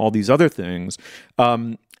 breathing, all these other things.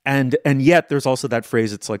 And yet there's also that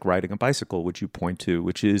phrase, it's like riding a bicycle, which you point to,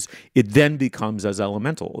 which is it then becomes as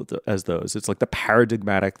elemental as those. It's like the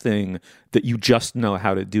paradigmatic thing that you just know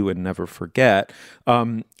how to do and never forget.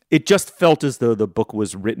 It just felt as though the book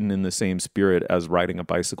was written in the same spirit as riding a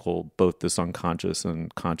bicycle, both this unconscious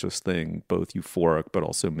and conscious thing, both euphoric but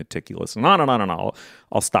also meticulous. And on and on and on.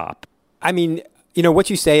 I'll stop. I mean, what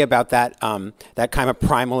you say about that that kind of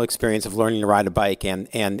primal experience of learning to ride a bike and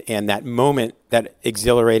that moment, that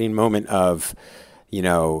exhilarating moment of,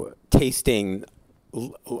 tasting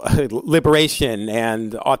liberation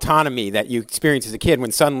and autonomy that you experience as a kid, when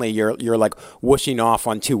suddenly you're like whooshing off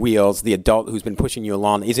on two wheels, the adult who's been pushing you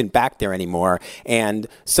along isn't back there anymore, and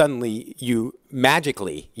suddenly you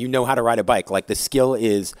magically know how to ride a bike. Like the skill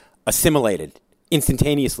is assimilated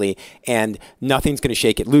instantaneously, and nothing's going to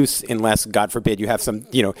shake it loose unless, God forbid, you have some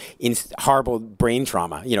horrible brain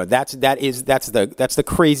trauma. That's the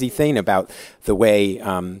crazy thing about the way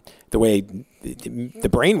the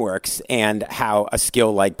brain works, and how a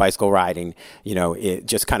skill like bicycle riding, it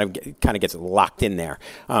just kind of gets locked in there.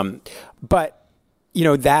 But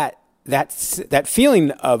that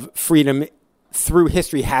feeling of freedom through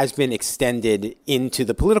history has been extended into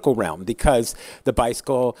the political realm, because the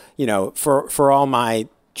bicycle, for all my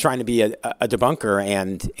trying to be a debunker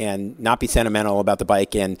and not be sentimental about the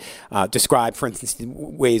bike and describe, for instance,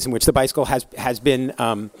 ways in which the bicycle has been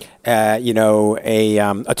a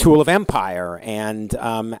tool of empire and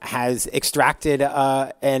has extracted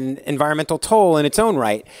an environmental toll in its own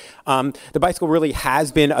right. The bicycle really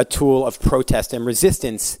has been a tool of protest and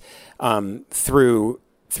resistance through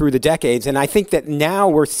the decades, and I think that now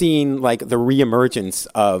we're seeing like the reemergence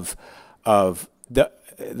of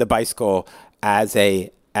the bicycle as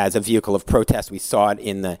a vehicle of protest. We saw it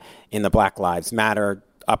in the Black Lives Matter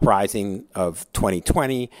uprising of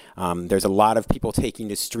 2020. There's a lot of people taking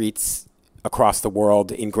to streets across the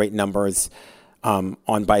world in great numbers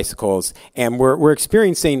on bicycles, and we're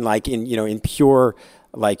experiencing like in pure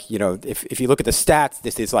if you look at the stats,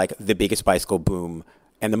 this is like the biggest bicycle boom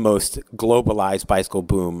and the most globalized bicycle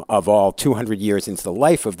boom of all 200 years into the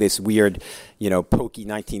life of this weird, pokey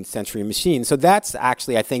 19th century machine. So that's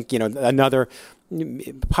actually, I think, another,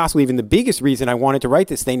 possibly even the biggest reason I wanted to write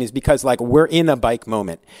this thing is because like we're in a bike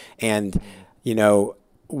moment, and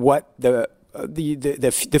what the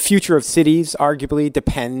future of cities arguably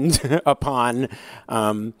depend upon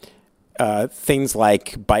things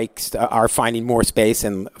like bikes are finding more space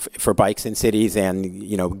and for bikes in cities,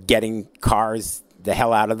 and getting cars the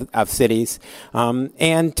hell out of cities,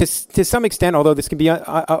 and to some extent, although this can be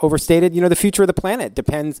overstated, the future of the planet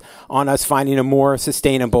depends on us finding a more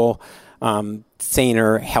sustainable,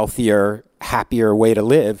 saner, healthier, happier way to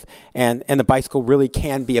live, and the bicycle really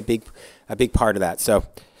can be a big part of that. So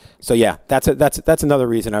yeah, that's another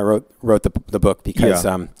reason I wrote the book, because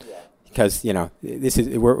because this is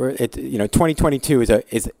 2022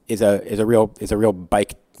 is a real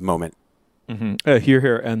bike moment. Mm-hmm.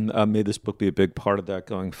 Here, and may this book be a big part of that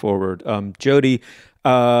going forward. Jody,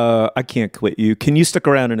 I can't quit you. Can you stick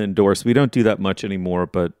around and endorse? We don't do that much anymore,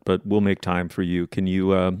 but we'll make time for you. Can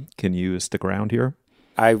you stick around here?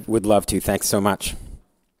 I would love to. Thanks so much.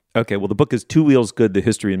 Okay, well, the book is Two Wheels Good, The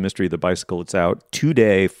History and Mystery of the Bicycle. It's out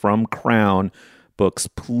today from Crown Books.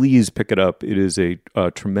 Please pick it up. It is a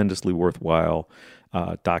tremendously worthwhile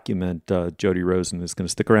document. Jody Rosen is going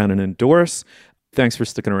to stick around and endorse. Thanks for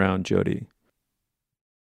sticking around, Jody.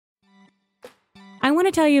 I want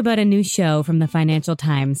to tell you about a new show from the Financial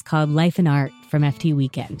Times called Life and Art from FT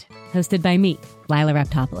Weekend, hosted by me, Lila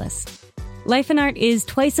Raptopoulos. Life and Art is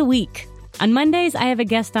twice a week. On Mondays, I have a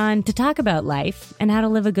guest on to talk about life and how to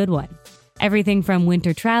live a good one. Everything from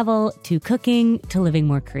winter travel to cooking to living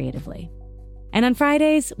more creatively. And on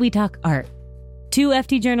Fridays, we talk art. Two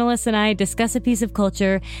FT journalists and I discuss a piece of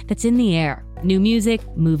culture that's in the air, new music,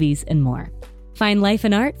 movies, and more. Find Life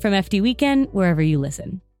and Art from FT Weekend wherever you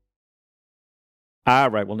listen.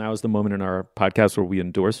 All right. Well, now is the moment in our podcast where we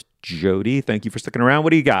endorse Jody. Thank you for sticking around.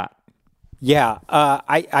 What do you got? Yeah,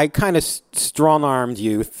 I kind of strong-armed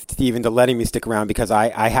you, Stephen, to letting me stick around because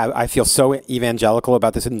I feel so evangelical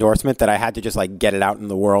about this endorsement that I had to just like get it out in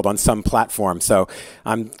the world on some platform. So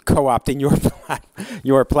I'm co-opting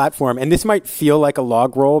your platform, and this might feel like a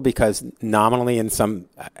log roll because nominally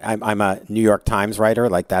I'm a New York Times writer.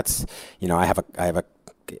 Like that's I have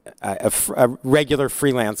a regular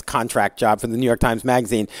freelance contract job for the New York Times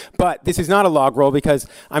Magazine. But this is not a log roll because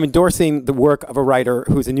I'm endorsing the work of a writer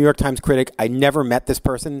who's a New York Times critic. I never met this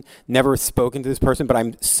person, never spoken to this person, but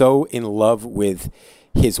I'm so in love with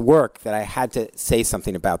his work that I had to say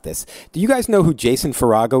something about this. Do you guys know who Jason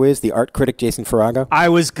Farago is, the art critic Jason Farago? I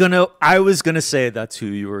was gonna say that's who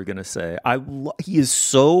you were gonna say. He is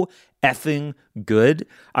so effing good.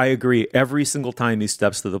 I agree. Every single time he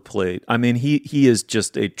steps to the plate. I mean, he is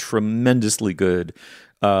just a tremendously good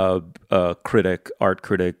art critic,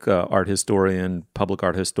 art historian, public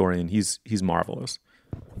art historian. He's marvelous.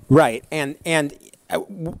 Right, and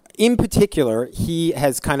in particular, he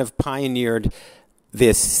has kind of pioneered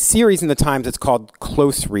this series in the Times that's called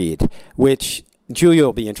Close Read, which Julia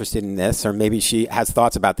will be interested in this, or maybe she has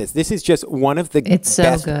thoughts about this. This is just one of the It's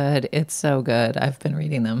so good. It's so good. I've been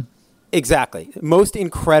reading them. Exactly. Most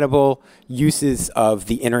incredible uses of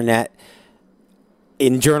the internet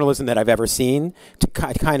in journalism that I've ever seen to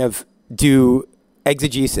kind of do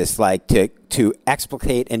exegesis, like to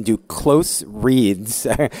explicate and do close reads,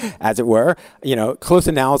 as it were, close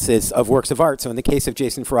analysis of works of art. So in the case of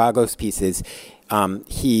Jason Farago's pieces,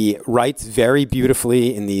 he writes very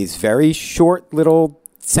beautifully in these very short little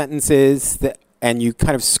sentences and you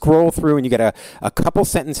kind of scroll through and you get a couple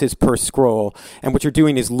sentences per scroll. And what you're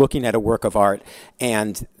doing is looking at a work of art.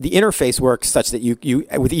 And the interface works such that you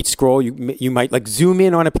with each scroll, you might like zoom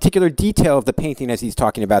in on a particular detail of the painting as he's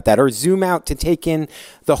talking about that, or zoom out to take in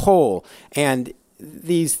the whole. And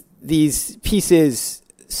these pieces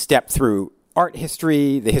step through art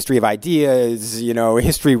history, the history of ideas,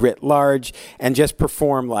 history writ large, and just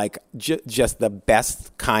perform like just the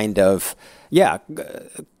best kind of,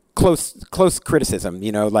 close criticism,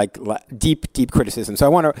 like deep criticism. So I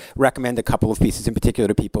want to recommend a couple of pieces in particular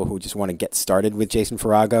to people who just want to get started with Jason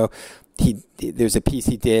Farago. There's a piece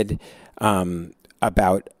he did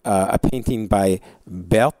about a painting by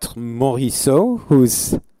Berthe Morisot,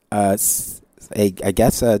 who's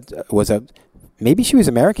maybe she was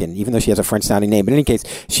American, even though she has a French-sounding name. But in any case,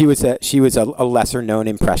 she was a lesser-known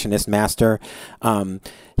Impressionist master.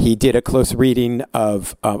 He did a close reading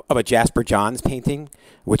of a Jasper Johns painting,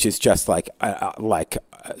 which is just really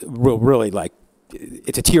like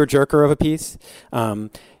it's a tearjerker of a piece.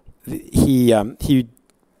 He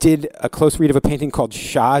did a close read of a painting called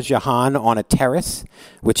Shah Jahan on a Terrace,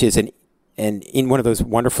 which is in one of those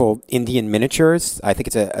wonderful Indian miniatures. I think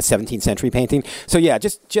it's a 17th century painting. So yeah,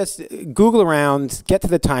 just Google around, get to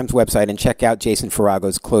the Times website, and check out Jason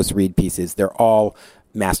Farago's close read pieces. They're all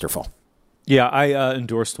masterful. Yeah, I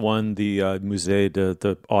endorsed one, the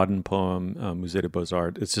the Auden poem, Musée des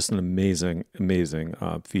Beaux-Arts. It's just an amazing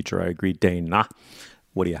feature. I agree. Dana,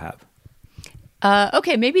 what do you have?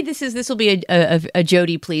 Okay, maybe this will be a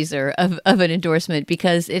Jody pleaser of an endorsement,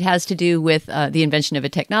 because it has to do with the invention of a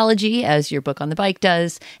technology, as your book on the bike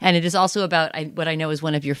does, and it is also about what I know is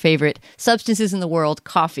one of your favorite substances in the world,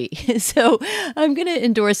 coffee. So I'm going to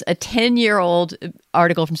endorse a 10-year-old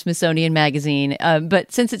article from Smithsonian Magazine,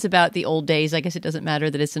 but since it's about the old days, I guess it doesn't matter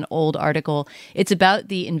that it's an old article. It's about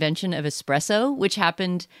the invention of espresso, which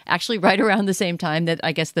happened actually right around the same time that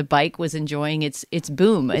I guess the bike was enjoying its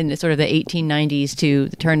boom in sort of the 1890s to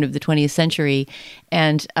the turn of the 20th century.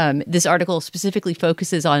 And this article specifically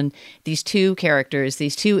focuses on these two characters,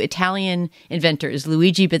 these two Italian inventors,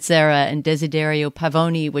 Luigi Bezzera and Desiderio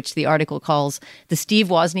Pavoni, which the article calls the Steve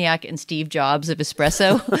Wozniak and Steve Jobs of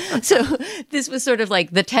espresso. So this was sort of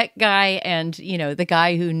like the tech guy and, the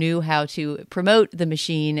guy who knew how to promote the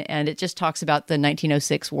machine. And it just talks about the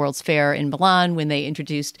 1906 World's Fair in Milan when they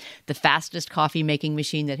introduced the fastest coffee making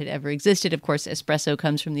machine that had ever existed. Of course, espresso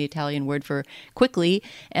comes from the Italian word for quickly.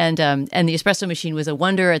 And the espresso machine was a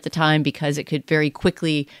wonder at the time because it could very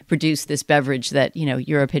quickly produce this beverage that,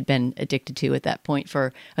 Europe had been addicted to at that point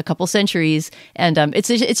for a couple centuries. And it's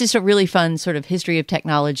just a really fun sort of history of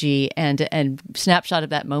technology and snapshot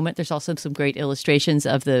of that moment. There's also some great illustrations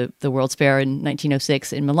of the World's Fair in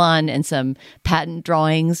 1906 in Milan and some patent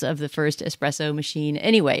drawings of the first espresso machine.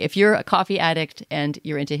 Anyway, if you're a coffee addict and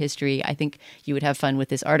you're into history, I think you would have fun with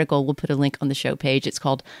this article. We'll put a link on the show page. It's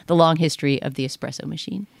called The Long History of the Espresso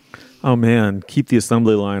Machine. Oh man, keep the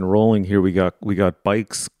assembly line rolling here. We got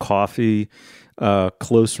bikes, coffee,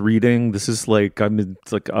 close reading. This is like I'm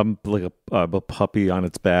like a puppy on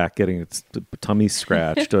its back getting its tummy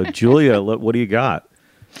scratched. Julia, what do you got?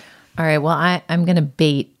 All right. Well, I'm going to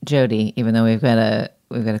bait Jody, even though we've got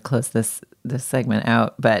to close this segment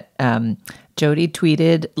out. But Jody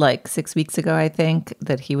tweeted like 6 weeks ago, I think,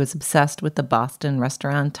 that he was obsessed with the Boston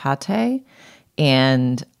restaurant Tate,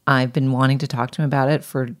 and I've been wanting to talk to him about it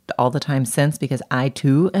for all the time since, because I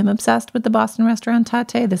too am obsessed with the Boston restaurant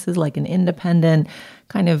Tate. This is like an independent,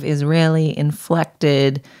 kind of Israeli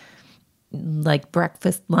inflected, like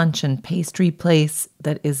breakfast, lunch, and pastry place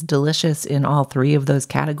that is delicious in all three of those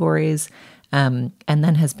categories, and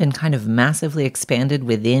then has been kind of massively expanded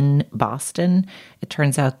within Boston. It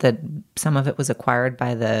turns out that some of it was acquired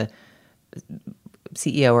by the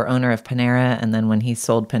CEO or owner of Panera, and then when he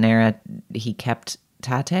sold Panera, he kept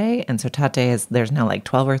Tate, and so Tate there's now like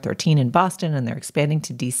 12 or 13 in Boston, and they're expanding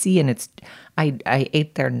to DC, and I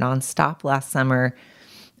ate there nonstop last summer,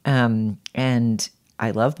 and I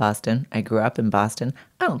love Boston. I grew up in Boston.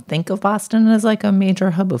 I don't think of Boston as like a major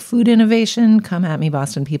hub of food innovation. Come at me,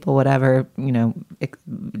 Boston people, whatever,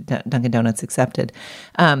 Dunkin' Donuts accepted.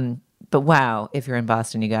 But wow, if you're in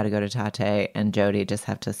Boston, you got to go to Tate. And Jody, just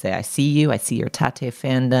have to say, I see you. I see your Tate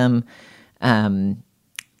fandom.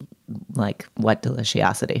 Like, what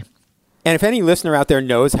deliciosity. And if any listener out there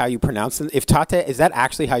knows how you pronounce it, if Tate, is that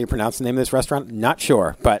actually how you pronounce the name of this restaurant? Not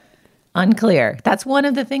sure, but... Unclear. That's one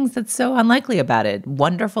of the things that's so unlikely about it.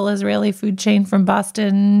 Wonderful Israeli food chain from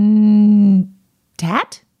Boston.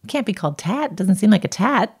 Tat? Can't be called Tat. Doesn't seem like a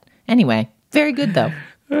tat. Anyway, very good though.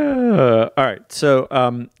 All right. So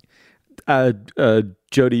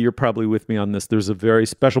Jody, you're probably with me on this. There's a very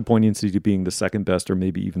special poignancy to being the second best or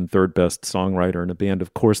maybe even third best songwriter in a band.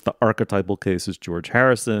 Of course, the archetypal case is George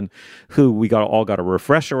Harrison, who we all got a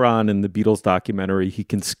refresher on in the Beatles documentary. He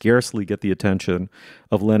can scarcely get the attention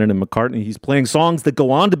of Lennon and McCartney. He's playing songs that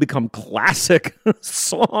go on to become classic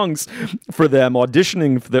songs for them,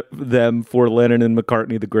 auditioning for them for Lennon and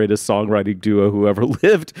McCartney, the greatest songwriting duo who ever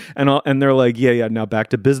lived. And they're like, yeah, now back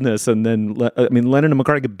to business. And then, Lennon and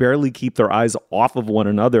McCartney could barely keep their eyes off of one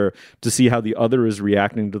another to see how the other is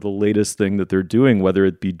reacting to the latest thing that they're doing, whether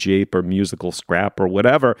it be jape or musical scrap or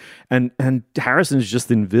whatever. And Harrison is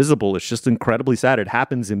just invisible. It's just incredibly sad. It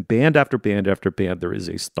happens in band after band after band. There is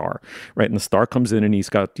a star, right? And the star comes in and he's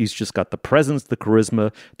just got the presence, the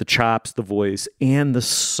charisma, the chops, the voice, and the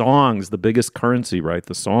songs, the biggest currency, right?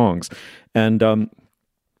 The songs. And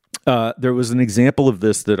there was an example of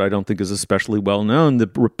this that I don't think is especially well known.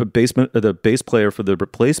 The bass player for the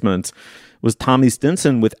Replacements was Tommy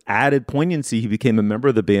Stinson. With added poignancy, he became a member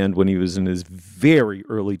of the band when he was in his very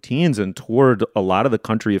early teens and toured a lot of the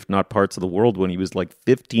country, if not parts of the world, when he was like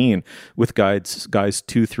 15 with guys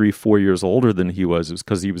 2, 3, 4 years older than he was. It was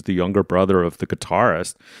because he was the younger brother of the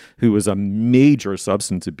guitarist, who was a major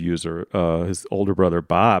substance abuser, his older brother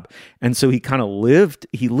Bob. And so he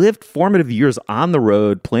lived formative years on the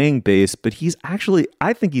road playing bass, but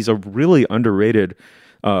I think he's a really underrated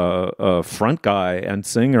front guy and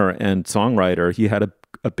singer and songwriter. He had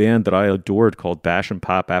a band that I adored called Bash and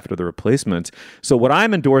Pop after the Replacements. So what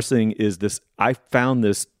I'm endorsing is this. I found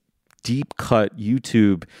this deep cut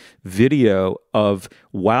YouTube video of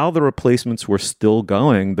while the Replacements were still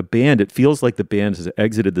going, the band, it feels like the band has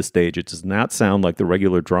exited the stage. It does not sound like the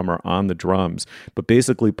regular drummer on the drums, but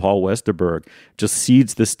basically Paul Westerberg just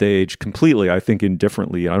cedes the stage completely, I think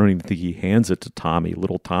indifferently. I don't even think he hands it to Tommy,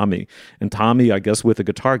 little Tommy. And Tommy, I guess with a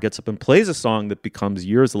guitar, gets up and plays a song that becomes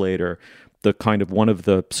years later the kind of one of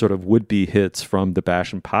the sort of would-be hits from the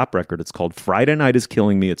Bash and Pop record. It's called Friday Night is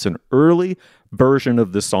Killing Me. It's an early version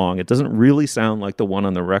of the song. It doesn't really sound like the one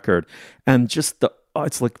on the record. And just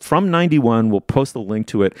it's like from 91, we'll post a link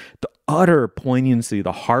to it. The utter poignancy,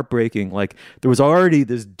 the heartbreaking, like there was already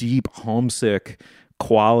this deep homesick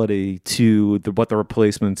quality to what the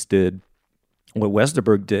Replacements did, what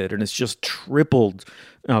Westerberg did, and it's just tripled,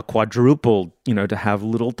 quadrupled, to have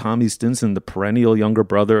little Tommy Stinson, the perennial younger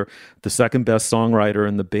brother, the second best songwriter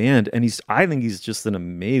in the band. And I think he's just an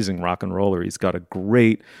amazing rock and roller. He's got a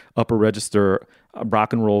great upper register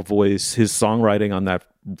rock and roll voice. His songwriting on that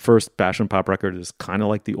first Bash and Pop record is kind of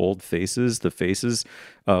like the old Faces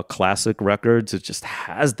classic records. It just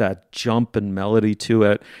has that jump and melody to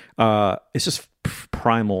it. It's just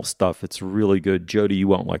primal stuff. It's really good. Jody, you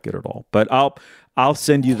won't like it at all, but I'll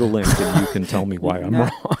send you the link and you can tell me why I'm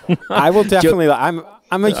wrong. I will definitely. I'm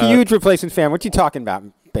a huge Replacement fan. What you talking about,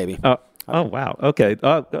 baby? Oh, wow. Okay.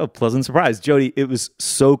 Pleasant surprise. Jody, it was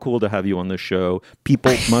so cool to have you on the show.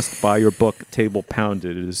 People must buy your book, Table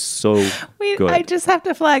Pounded. It is so good. I just have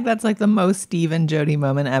to flag that's like the most Steve and Jody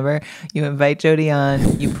moment ever. You invite Jody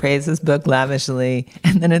on, you praise his book lavishly,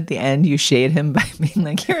 and then at the end you shade him by being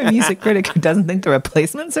like, you're a music critic who doesn't think the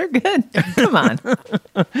Replacements are good. Come on.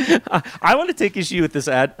 I want to take issue with this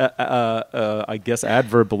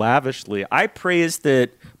adverb lavishly. I praised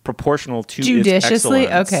it proportional to judiciously.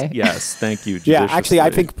 Its excellence. Okay. Yes, thank you. Yeah, actually, I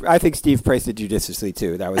think Steve praised it judiciously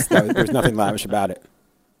too. There's nothing lavish about it.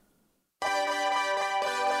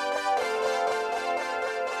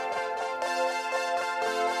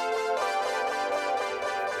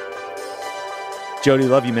 Jody,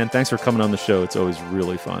 love you, man. Thanks for coming on the show. It's always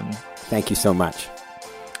really fun. Thank you so much.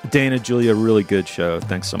 Dana, Julia, really good show.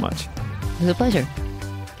 Thanks so much. It was a pleasure.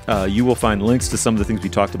 You will find links to some of the things we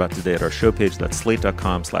talked about today at our show page. That's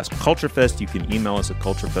slate.com/culturefest. You can email us at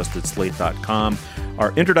culturefest@slate.com.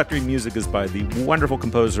 Our introductory music is by the wonderful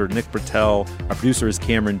composer Nick Britell. Our producer is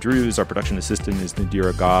Cameron Drews. Our production assistant is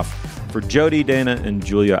Nadira Goff. For Jody, Dana, and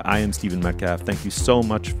Julia, I am Stephen Metcalf. Thank you so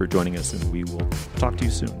much for joining us, and we will talk to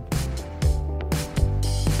you soon.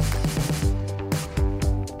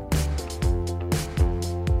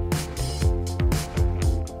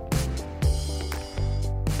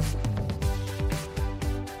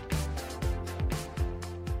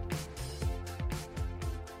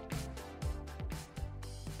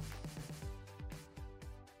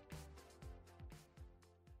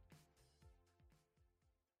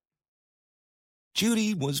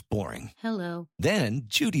 Judy was boring. Hello. Then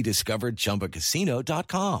Judy discovered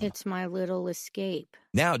ChumbaCasino.com. It's my little escape.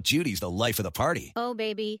 Now Judy's the life of the party. Oh,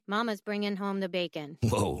 baby, mama's bringing home the bacon.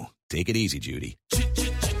 Whoa, take it easy, Judy.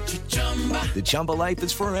 The Chumba life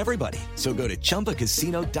is for everybody. So go to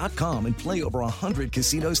ChumbaCasino.com and play over 100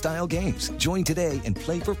 casino-style games. Join today and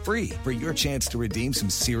play for free for your chance to redeem some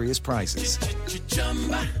serious prizes.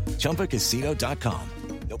 ChumbaCasino.com.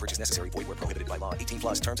 No purchase necessary. Void where prohibited by law. 18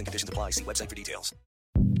 plus terms and conditions apply. See website for details.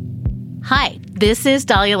 Hi, this is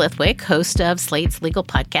Dahlia Lithwick, host of Slate's legal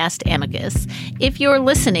podcast, Amicus. If you're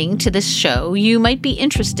listening to this show, you might be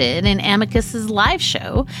interested in Amicus's live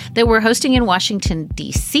show that we're hosting in Washington,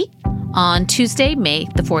 D.C. on Tuesday, May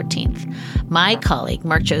the 14th. My colleague,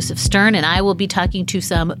 Mark Joseph Stern, and I will be talking to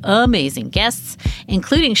some amazing guests,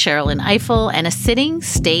 including Sherrilyn Ifill and a sitting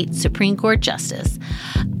state Supreme Court justice,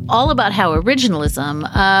 all about how originalism,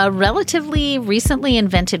 a relatively recently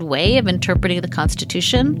invented way of interpreting the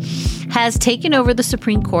Constitution, has taken over the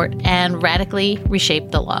Supreme Court and radically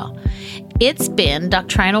reshaped the law. It's been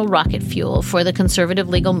doctrinal rocket fuel for the conservative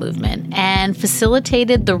legal movement and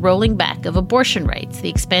facilitated the rolling back of abortion rights, the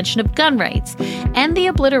expansion of gun rights, and the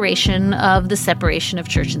obliteration of the separation of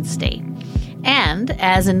church and state. And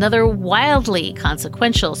as another wildly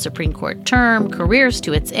consequential Supreme Court term careers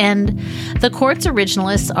to its end, the court's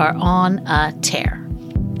originalists are on a tear.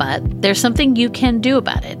 But there's something you can do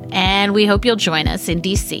about it, and we hope you'll join us in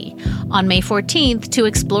D.C. on May 14th to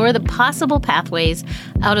explore the possible pathways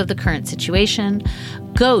out of the current situation.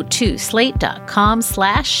 Go to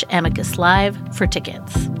slate.com/amicuslive for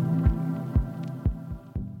tickets.